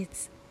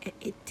 It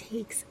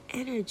takes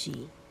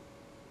energy.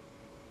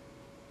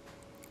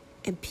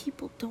 And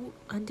people don't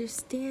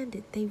understand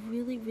it. They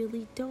really,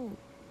 really don't.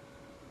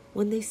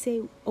 When they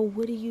say, oh,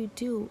 what do you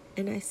do?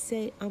 And I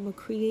say, I'm a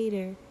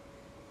creator.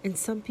 And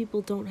some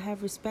people don't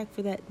have respect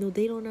for that. No,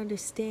 they don't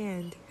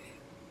understand.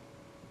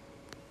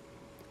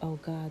 Oh,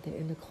 God, they're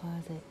in the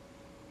closet.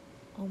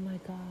 Oh, my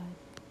God.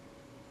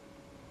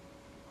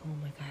 Oh,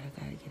 my God,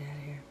 I gotta get out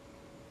of here.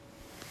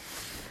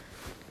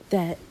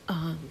 That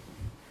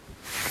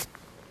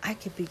I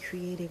could be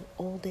creating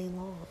all day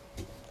long.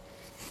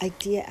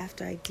 Idea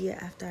after idea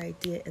after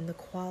idea, and the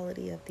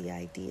quality of the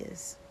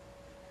ideas.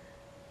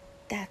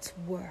 That's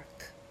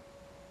work.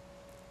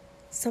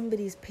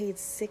 Somebody's paid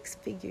 6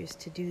 figures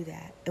to do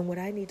that. And what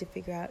I need to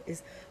figure out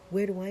is,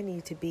 where do I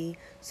need to be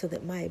so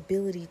that my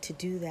ability to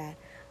do that,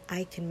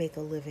 I can make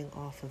a living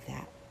off of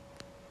that.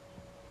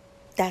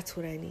 That's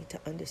what I need to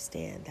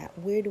understand. That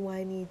where do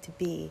I need to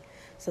be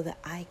so that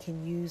I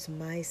can use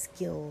my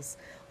skills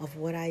of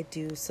what I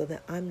do so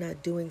that I'm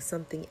not doing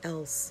something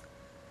else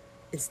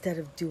instead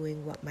of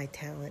doing what my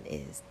talent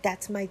is.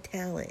 That's my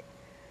talent.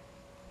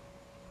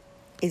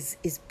 Is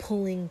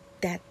pulling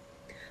that,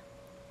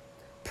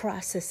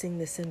 processing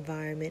this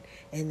environment,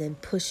 and then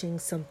pushing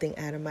something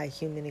out of my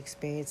human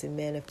experience and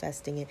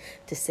manifesting it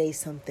to say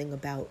something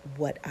about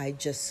what I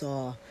just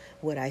saw,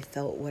 what I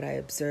felt, what I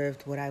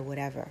observed, what I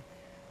whatever.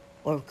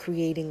 Or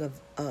creating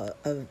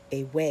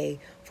a way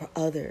for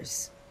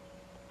others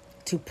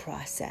to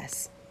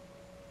process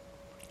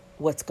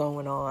what's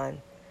going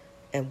on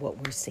and what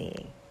we're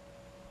seeing.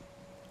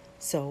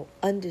 So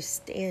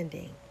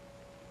understanding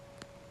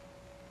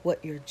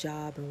what your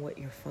job and what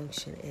your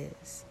function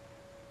is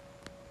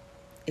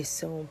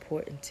so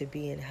important to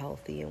being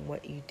healthy in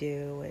what you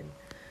do. And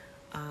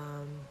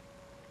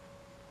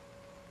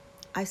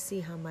I see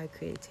how my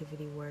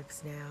creativity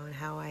works now, and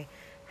how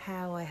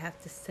I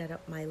have to set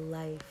up my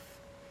life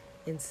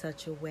in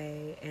such a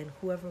way, and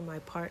whoever my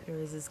partner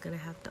is going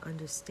to have to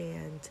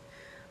understand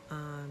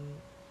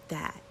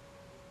that.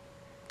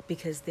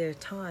 Because there are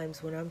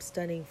times when I'm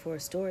studying for a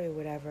story or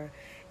whatever,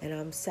 and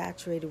I'm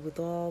saturated with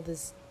all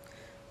this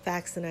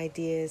facts and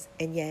ideas,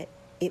 and yet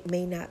it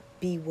may not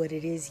be what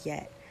it is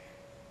yet.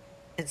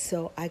 And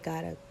so I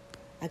gotta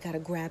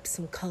grab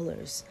some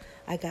colors.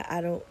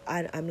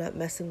 I'm not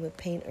messing with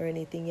paint or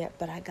anything yet,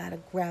 but I gotta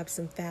grab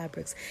some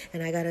fabrics,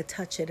 and I gotta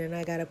touch it, and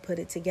I gotta put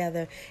it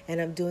together,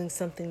 and I'm doing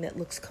something that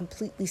looks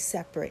completely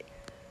separate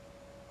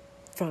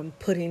from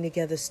putting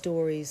together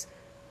stories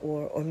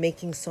or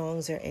making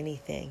songs or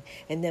anything.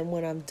 And then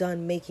when I'm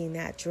done making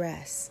that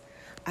dress,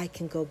 I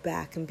can go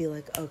back and be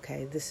like,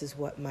 okay, this is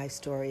what my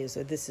story is,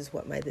 or this is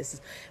what this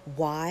is.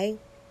 Why?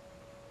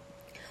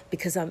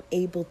 Because I'm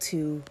able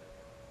to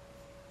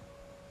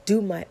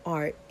do my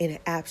art in an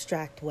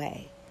abstract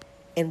way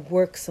and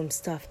work some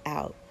stuff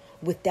out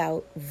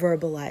without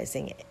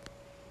verbalizing it.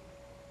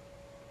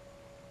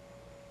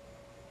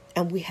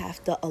 And we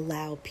have to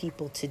allow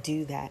people to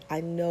do that. I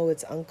know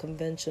it's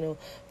unconventional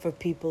for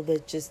people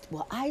that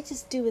I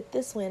just do it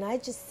this way, and I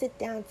just sit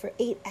down for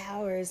 8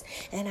 hours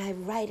and I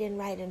write and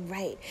write and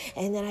write,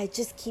 and then I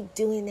just keep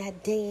doing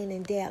that day in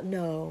and day out.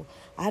 No,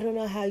 I don't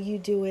know how you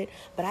do it,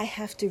 but I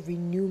have to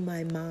renew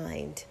my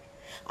mind.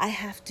 I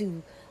have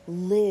to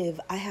live.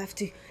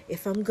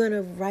 If I'm going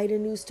to write a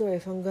new story,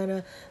 if I'm going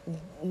to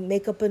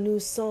make up a new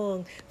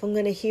song, if I'm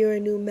going to hear a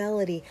new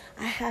melody,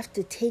 I have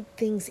to take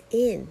things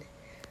in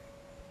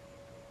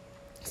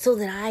so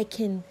that I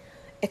can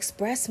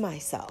express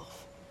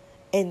myself.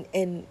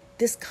 And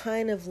this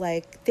kind of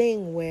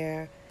thing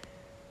where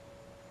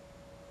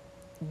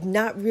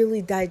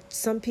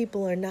some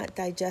people are not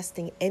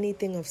digesting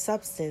anything of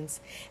substance,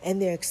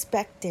 and they're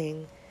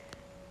expecting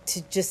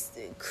to just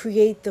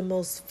create the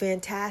most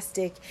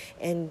fantastic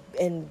and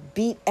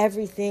beat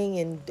everything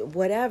and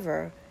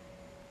whatever,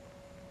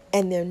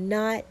 and they're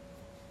not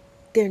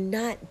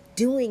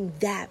doing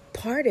that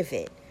part of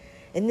it.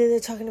 And then they're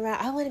talking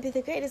about, I want to be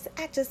the greatest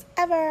actress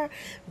ever.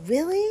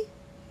 Really?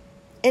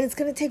 And it's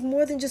going to take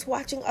more than just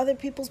watching other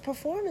people's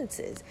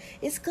performances.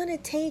 It's going to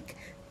take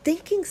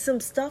thinking some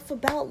stuff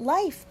about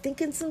life,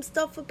 thinking some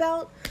stuff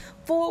about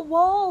four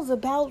walls,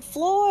 about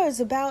floors,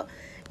 about,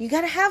 you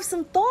got to have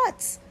some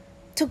thoughts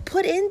to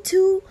put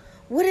into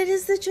what it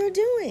is that you're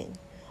doing.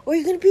 Or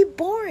you're going to be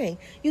boring.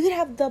 You could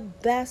have the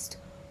best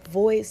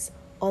voice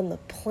on the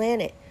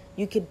planet.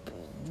 You could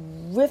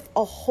riff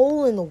a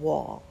hole in the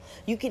wall.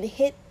 You can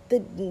hit the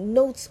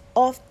notes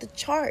off the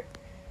chart.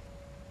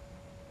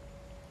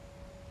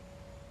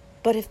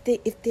 But if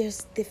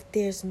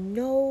there's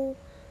no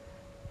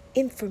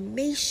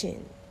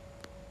information,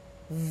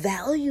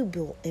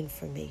 valuable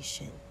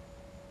information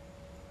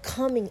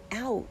coming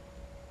out,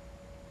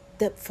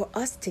 that for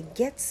us to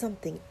get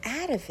something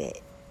out of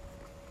it,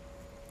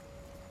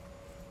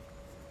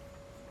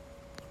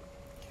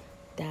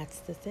 that's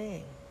the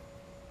thing.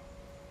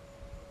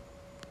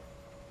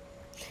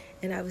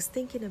 And I was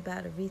thinking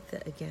about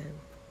Aretha again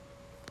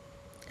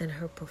and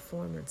her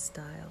performance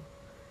style.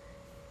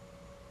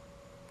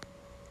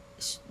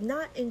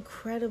 Not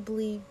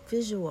incredibly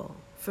visual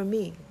for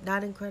me,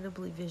 not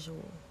incredibly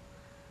visual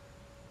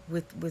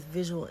with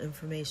visual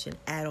information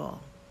at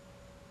all.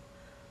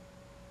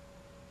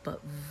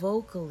 But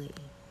vocally,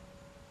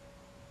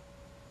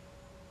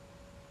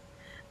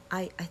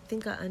 I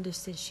think I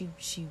understood.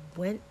 She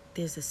went,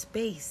 there's a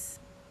space,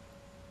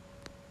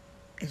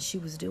 and she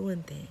was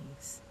doing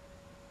things.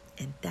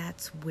 And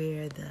that's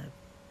where the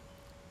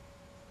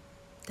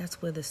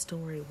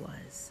story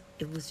was.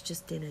 It was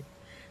just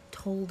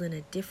told in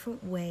a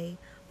different way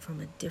from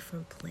a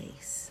different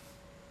place.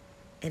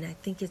 And I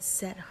think it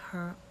set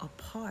her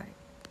apart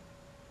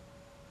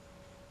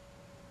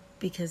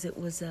because it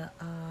was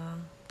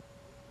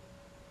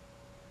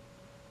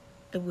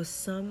it was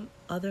some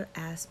other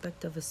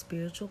aspect of a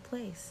spiritual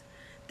place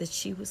that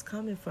she was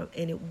coming from,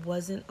 and it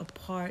wasn't a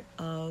part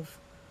of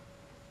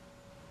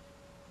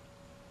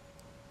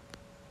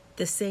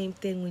the same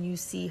thing when you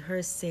see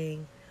her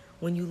sing.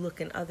 When you look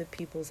in other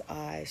people's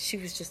eyes, she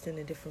was just in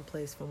a different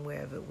place from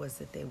wherever it was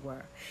that they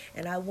were.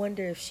 And I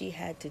wonder if she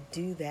had to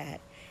do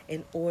that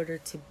in order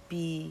to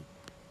be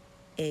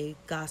a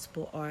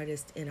gospel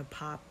artist in a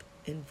pop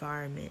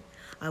environment.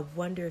 I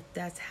wonder if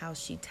that's how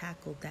she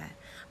tackled that.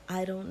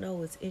 I don't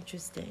know. It's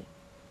interesting.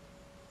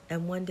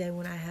 And one day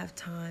when I have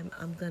time,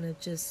 I'm going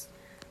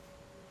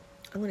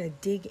to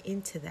dig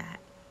into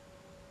that.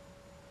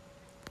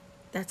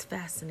 That's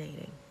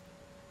fascinating.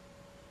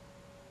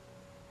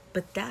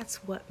 But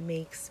that's what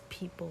makes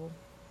people,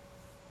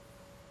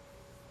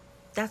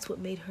 that's what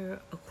made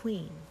her a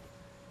queen.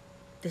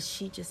 That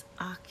she just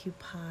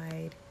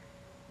occupied,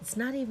 it's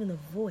not even a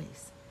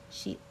voice.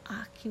 She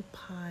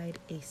occupied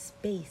a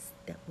space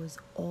that was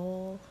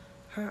all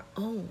her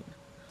own.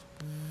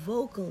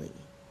 Vocally,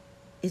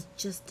 it's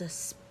just a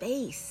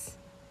space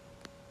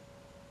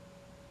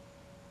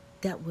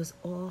that was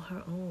all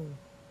her own.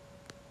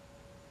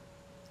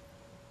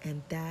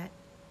 And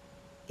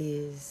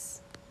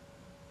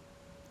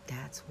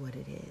that's what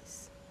it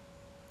is.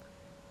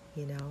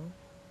 You know?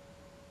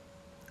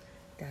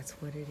 That's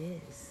what it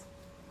is.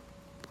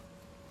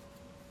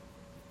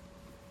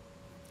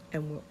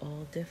 And we're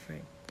all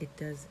different. It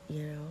does,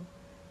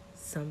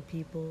 some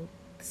people,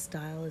 the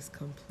style is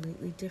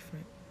completely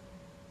different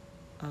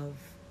of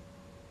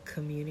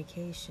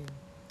communication,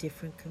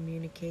 different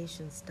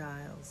communication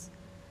styles.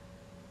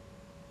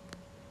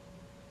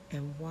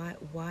 And why,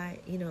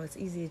 it's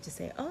easy to just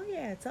say, oh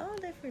yeah, it's all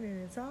different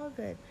and it's all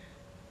good.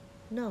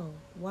 No,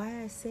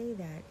 why I say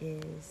that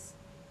is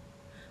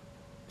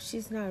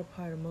she's not a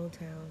part of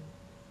Motown.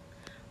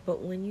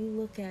 But when you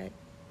look at,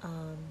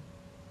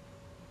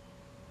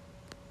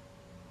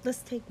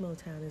 let's take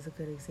Motown as a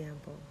good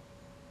example.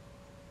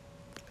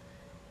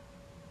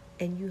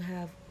 And you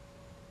have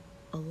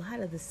a lot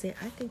of the same,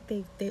 I think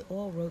they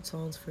all wrote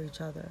songs for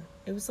each other.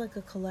 It was like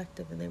a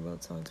collective and they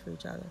wrote songs for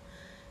each other.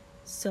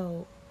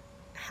 So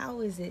how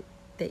is it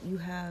that you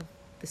have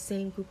the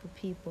same group of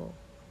people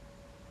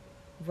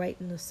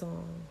writing the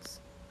songs,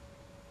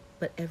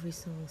 but every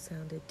song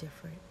sounded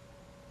different?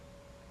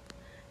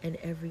 And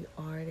every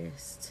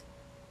artist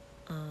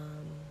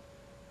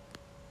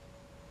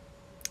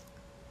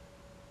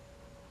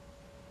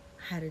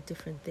had a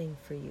different thing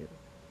for you,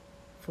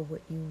 for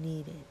what you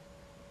needed.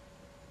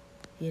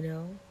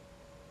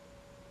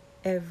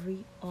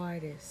 Every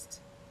artist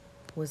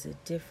was a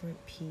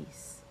different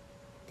piece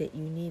that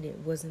you needed. It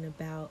wasn't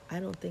about, I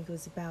don't think it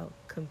was about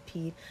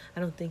compete. I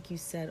don't think you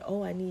said,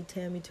 oh, I need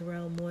Tammy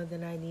Terrell more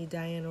than I need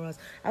Diana Ross.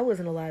 I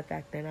wasn't alive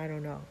back then. I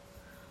don't know.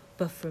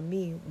 But for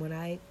me, when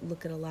I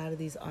look at a lot of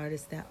these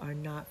artists that are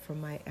not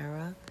from my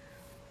era,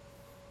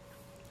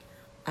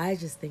 I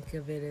just think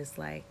of it as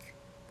like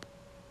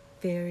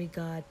fairy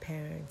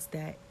godparents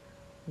that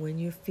when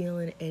you're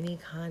feeling any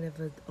kind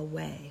of a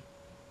way,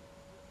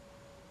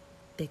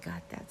 they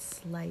got that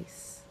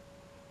slice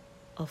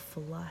of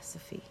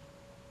philosophy,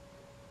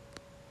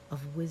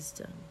 of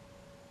wisdom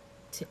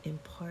to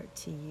impart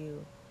to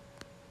you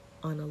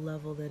on a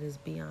level that is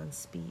beyond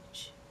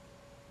speech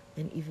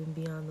and even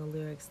beyond the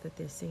lyrics that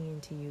they're singing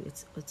to you.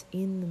 It's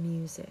in the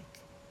music.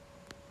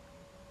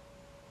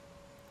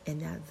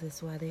 And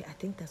that's why I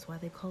think that's why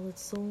they call it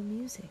soul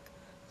music.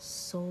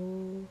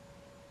 Soul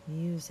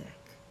music.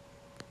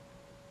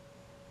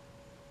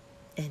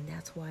 And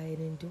that's why it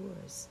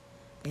endures.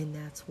 And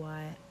that's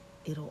why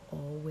it'll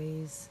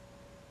always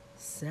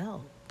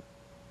sell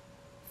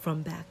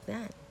from back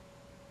then.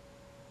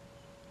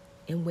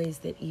 In ways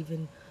that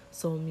even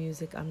soul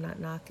music, I'm not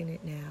knocking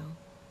it now,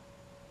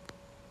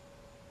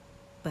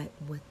 but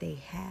what they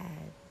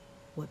had,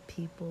 what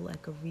people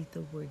like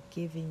Aretha were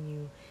giving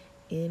you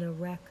in a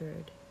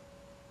record,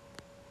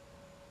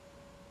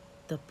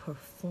 the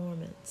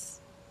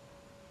performance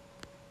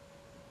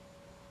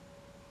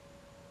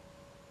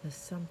is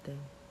something.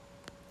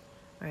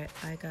 All right,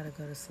 I gotta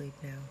go to sleep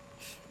now.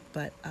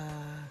 But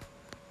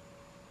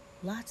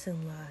lots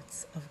and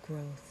lots of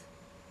growth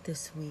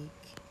this week.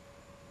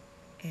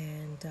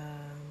 And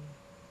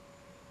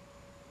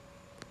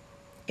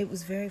it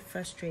was very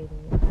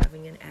frustrating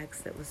having an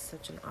ex that was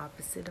such an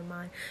opposite of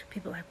mine.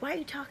 People are like, why are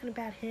you talking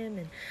about him?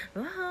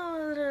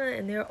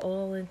 And they're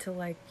all into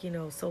like,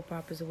 soap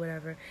operas or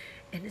whatever.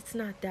 And it's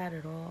not that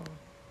at all.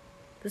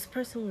 This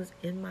person was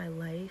in my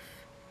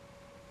life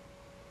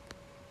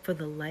for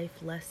the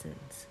life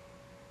lessons.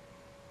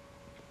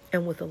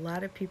 And with a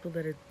lot of people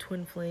that are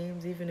twin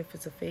flames, even if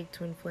it's a fake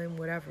twin flame,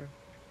 whatever,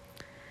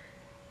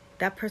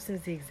 that person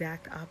is the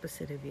exact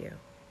opposite of you.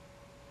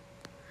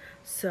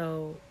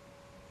 So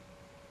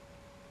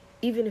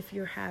even if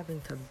you're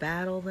having to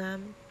battle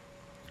them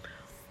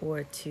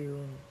or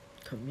to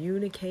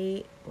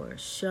communicate or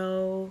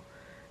show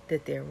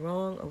that they're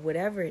wrong or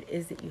whatever it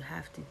is that you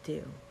have to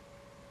do,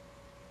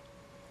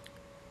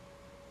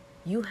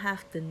 you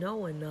have to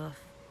know enough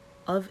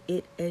of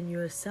it and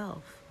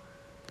yourself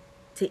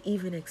to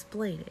even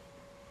explain it.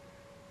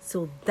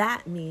 So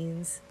that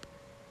means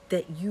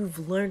that you've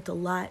learned a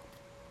lot.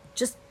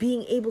 Just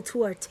being able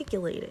to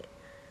articulate it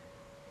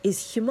is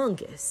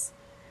humongous.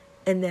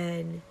 And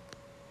then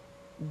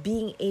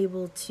being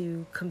able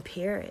to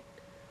compare it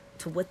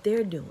to what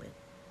they're doing,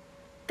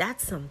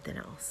 that's something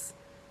else.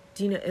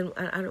 Do you know?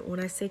 And when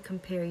I say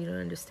compare, you don't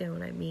understand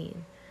what I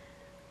mean.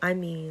 I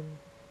mean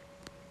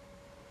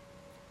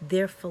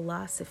their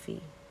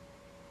philosophy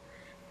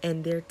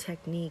and their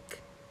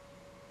technique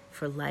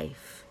for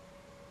life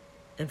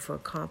and for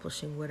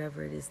accomplishing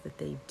whatever it is that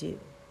they do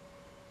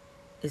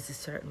is a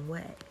certain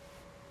way.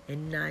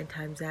 And 9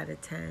 times out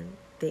of 10,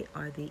 they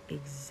are the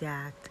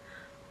exact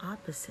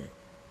opposite.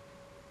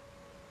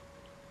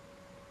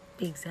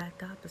 The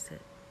exact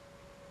opposite.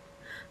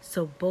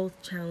 So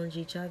both challenge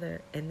each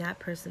other, and that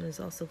person is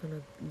also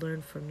going to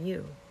learn from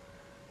you.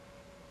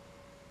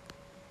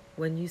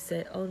 When you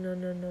say, oh,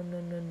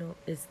 no,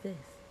 it's this.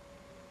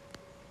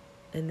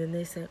 And then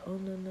they say, oh,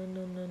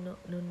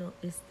 no,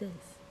 it's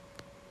this.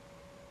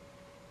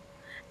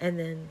 And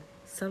then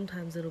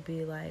sometimes it'll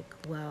be like,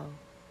 well,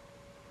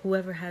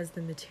 whoever has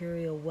the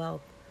material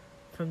wealth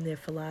from their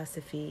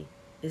philosophy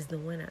is the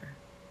winner.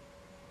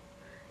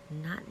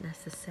 Not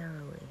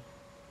necessarily.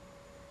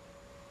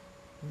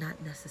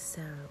 Not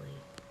necessarily.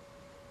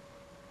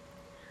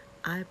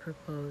 I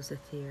propose a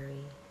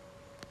theory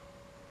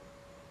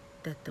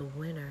that the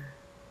winner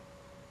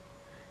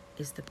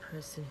is the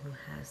person who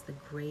has the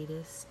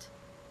greatest,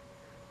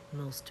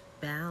 most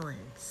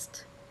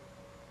balanced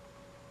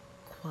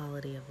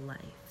quality of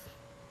life.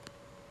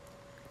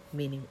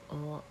 Meaning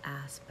all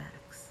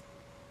aspects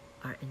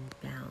are in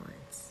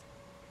balance.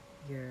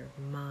 Your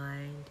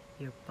mind,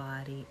 your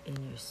body, and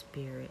your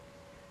spirit.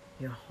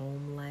 Your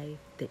home life,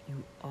 that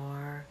you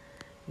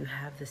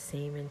have the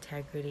same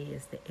integrity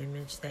as the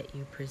image that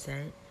you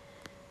present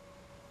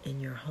in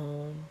your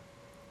home.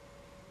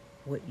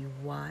 What you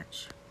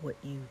watch, what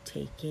you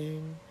take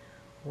in,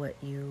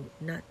 I'm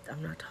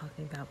not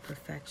talking about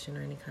perfection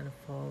or any kind of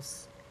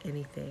false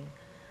anything.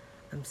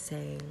 I'm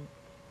saying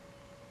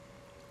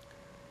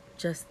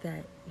just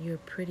that you're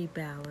pretty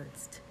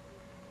balanced,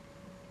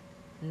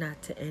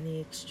 not to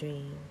any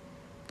extreme,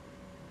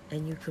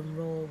 and you can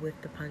roll with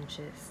the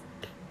punches,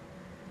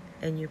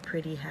 and you're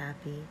pretty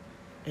happy,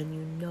 and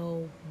you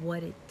know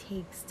what it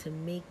takes to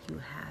make you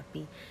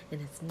happy,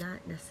 and it's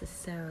not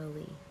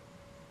necessarily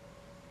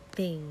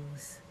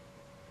things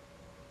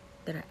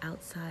that are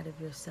outside of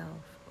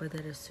yourself or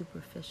that are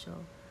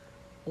superficial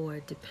or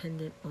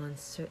dependent on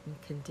certain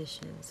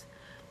conditions.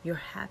 Your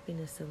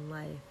happiness in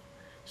life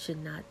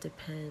should not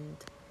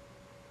depend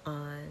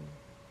on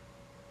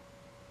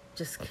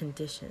just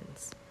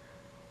conditions.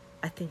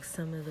 I think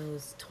some of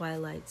those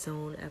Twilight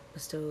Zone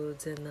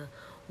episodes and the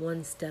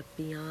One Step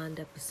Beyond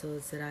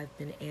episodes that I've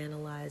been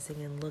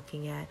analyzing and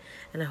looking at,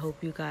 and I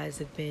hope you guys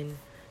have been,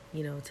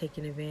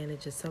 taking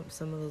advantage of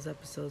some of those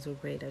episodes were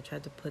great. I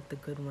tried to put the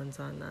good ones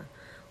on the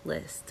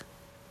list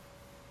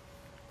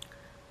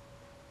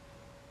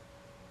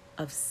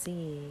of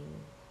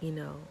seeing,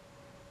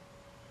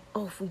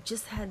 if we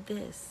just had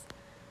this,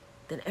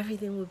 then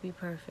everything would be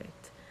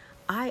perfect.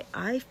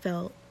 I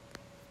felt,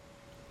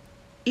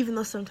 even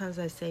though sometimes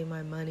I say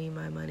my money,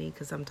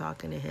 because I'm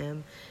talking to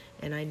him,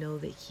 and I know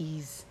that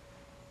he's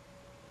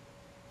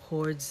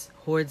hoards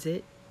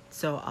it,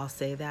 so I'll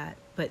say that.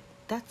 But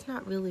that's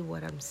not really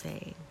what I'm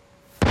saying.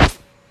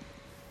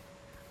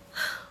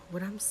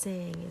 What I'm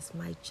saying is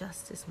my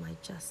justice, my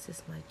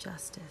justice, my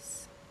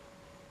justice.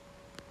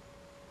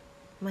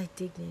 My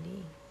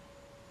dignity,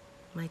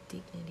 my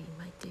dignity,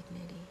 my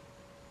dignity.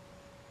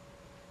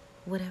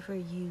 Whatever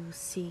you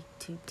seek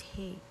to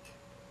take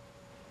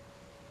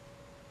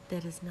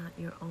that is not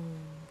your own.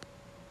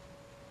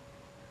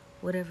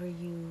 Whatever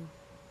you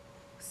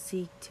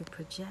seek to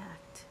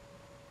project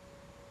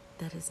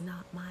that is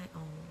not my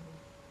own.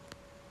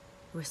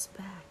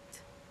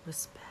 Respect,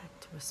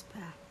 respect,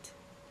 respect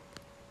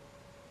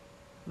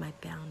my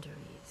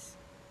boundaries.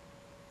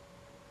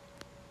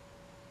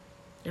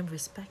 And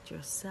respect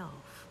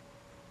yourself.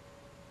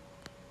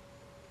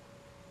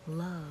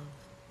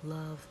 Love,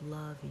 love,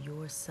 love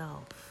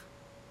yourself.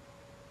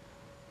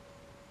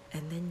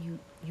 And then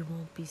you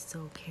won't be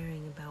so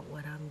caring about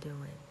what I'm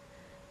doing.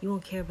 You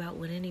won't care about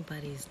what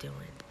anybody's doing.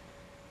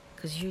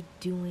 Because you're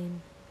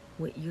doing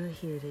what you're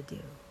here to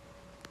do.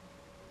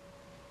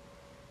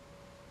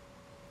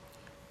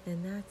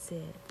 And that's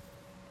it.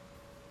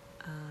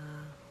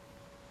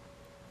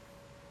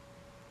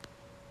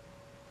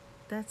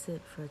 That's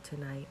it for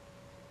tonight.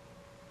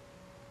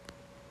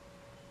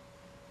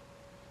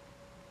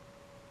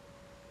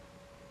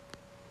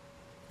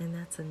 And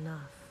that's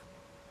enough.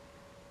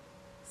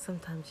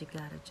 Sometimes you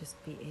gotta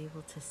just be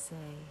able to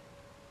say,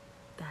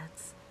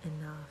 that's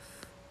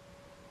enough.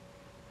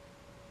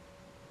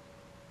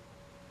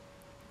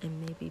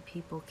 And maybe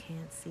people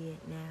can't see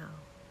it now.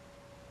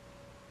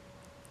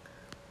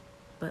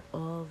 But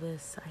all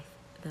this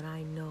that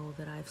I know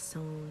that I've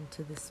sown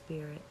to the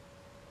Spirit,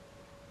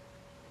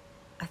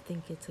 I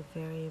think it's a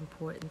very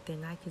important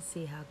thing. I can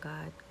see how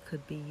God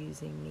could be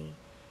using me,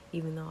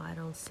 even though I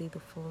don't see the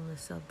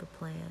fullness of the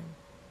plan.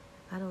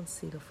 I don't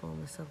see the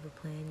fullness of the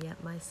plan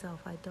yet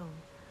myself. I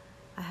don't.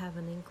 I have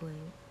an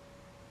inkling.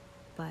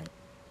 But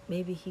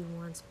maybe He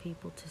wants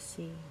people to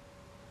see.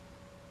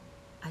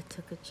 I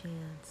took a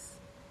chance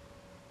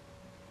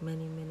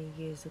many, many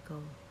years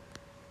ago.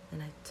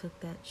 And I took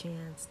that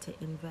chance to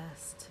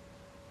invest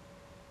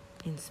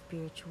in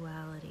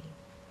spirituality.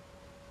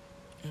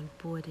 And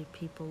boy, did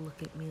people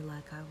look at me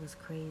like I was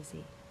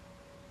crazy.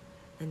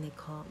 And they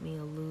called me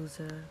a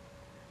loser.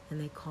 And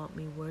they called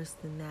me worse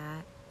than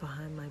that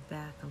behind my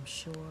back, I'm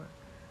sure.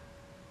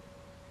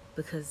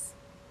 Because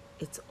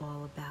it's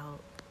all about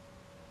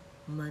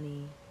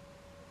money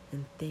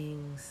and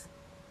things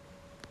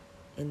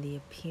and the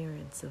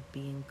appearance of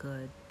being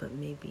good, but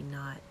maybe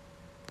not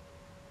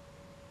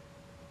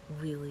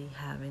really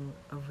having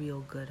a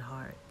real good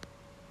heart.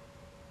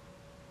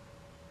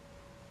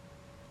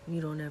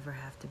 You don't ever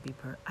have to be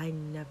perfect. I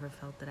never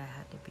felt that I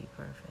had to be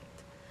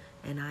perfect.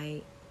 And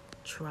I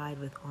tried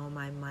with all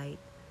my might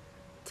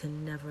to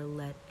never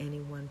let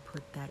anyone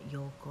put that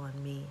yoke on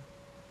me.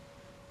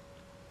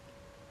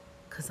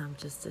 Because I'm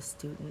just a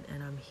student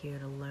and I'm here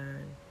to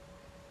learn.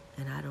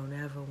 And I don't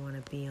ever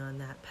want to be on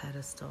that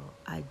pedestal.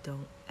 I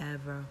don't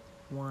ever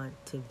want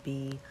to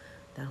be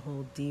that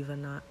whole diva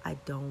knot. I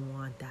don't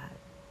want that.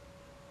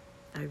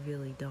 I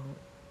really don't.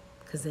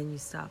 Because then you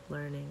stop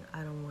learning.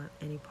 I don't want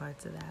any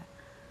parts of that.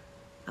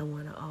 I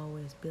want to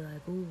always be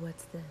like, ooh,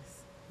 what's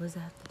this? What does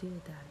that have to do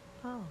with that?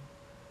 Oh,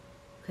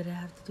 could it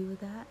have to do with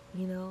that?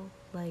 You know,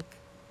 like,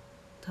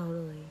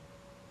 totally.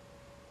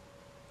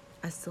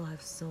 I still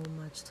have so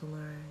much to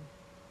learn.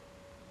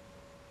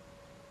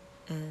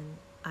 And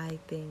I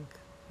think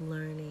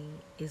learning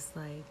is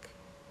like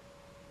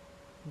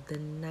the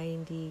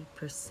 90%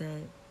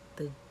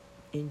 the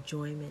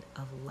enjoyment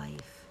of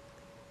life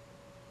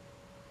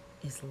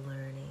is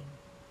learning.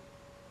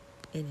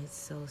 And it's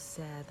so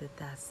sad that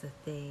that's the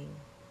thing,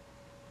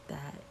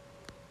 that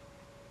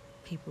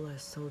people are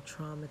so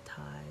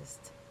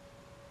traumatized,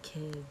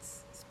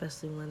 kids,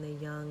 especially when they're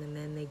young, and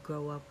then they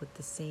grow up with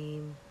the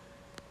same,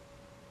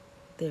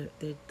 the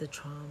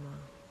trauma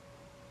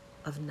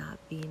of not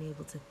being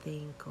able to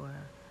think or,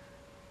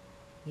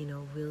 you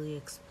know, really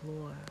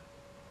explore,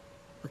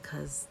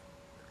 because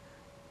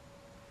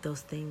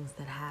those things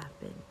that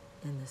happen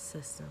in the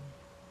system.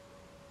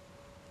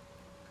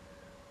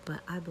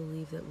 But I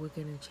believe that we're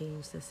going to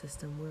change the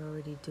system. We're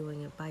already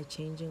doing it. By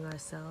changing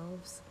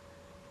ourselves,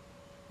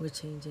 we're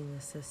changing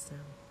the system.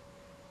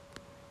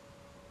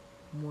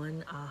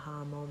 One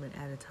aha moment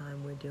at a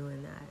time, we're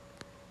doing that.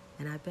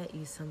 And I bet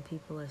you some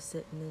people are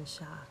sitting in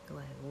shock.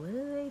 Like, what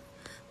do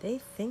they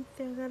think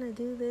they're going to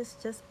do this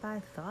just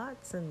by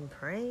thoughts and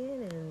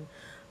praying and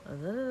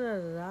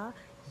da-da-da-da-da?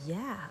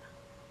 Yeah.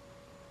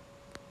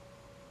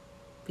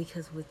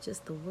 Because with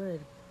just the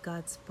word,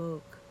 God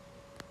spoke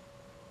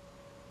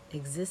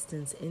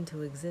existence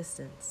into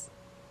existence.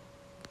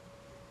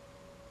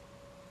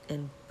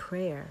 And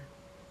prayer,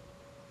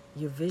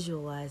 you're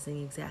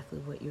visualizing exactly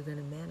what you're going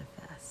to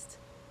manifest.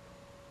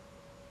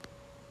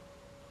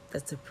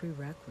 That's a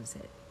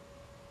prerequisite.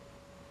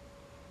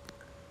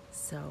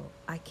 So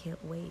I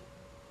can't wait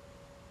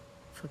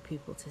for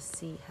people to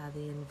see how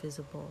the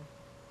invisible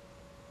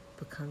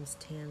becomes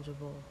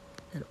tangible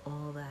and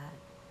all that,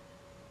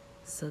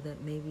 so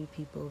that maybe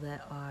people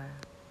that are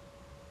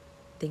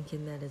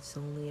thinking that it's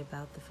only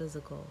about the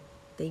physical,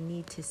 they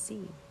need to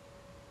see.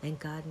 And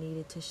God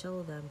needed to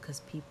show them, because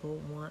people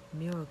want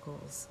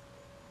miracles.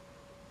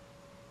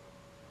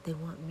 They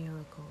want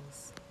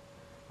miracles.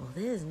 Well,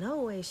 there's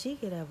no way she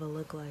could ever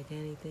look like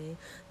anything.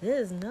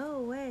 There's no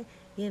way,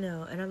 and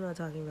I'm not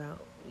talking about,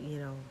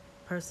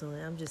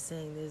 personally. I'm just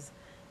saying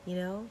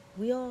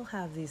we all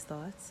have these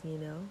thoughts,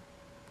 And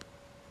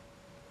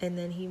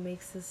then he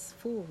makes us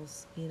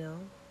fools,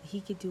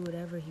 He could do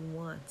whatever he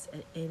wants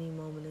at any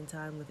moment in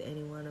time with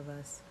any one of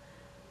us.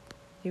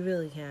 He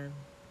really can.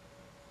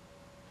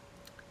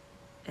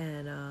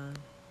 And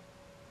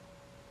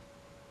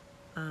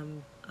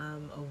I'm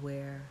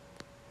aware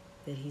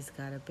that he's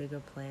got a bigger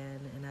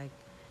plan, and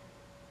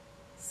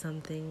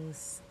some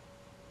things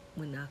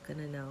we're not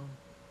gonna know,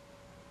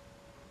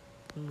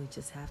 and we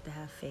just have to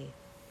have faith.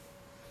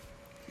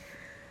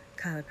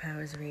 Kyla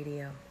Powers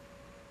Radio.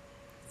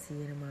 See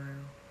you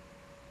tomorrow.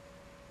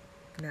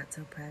 Not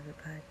So Private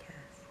Podcast.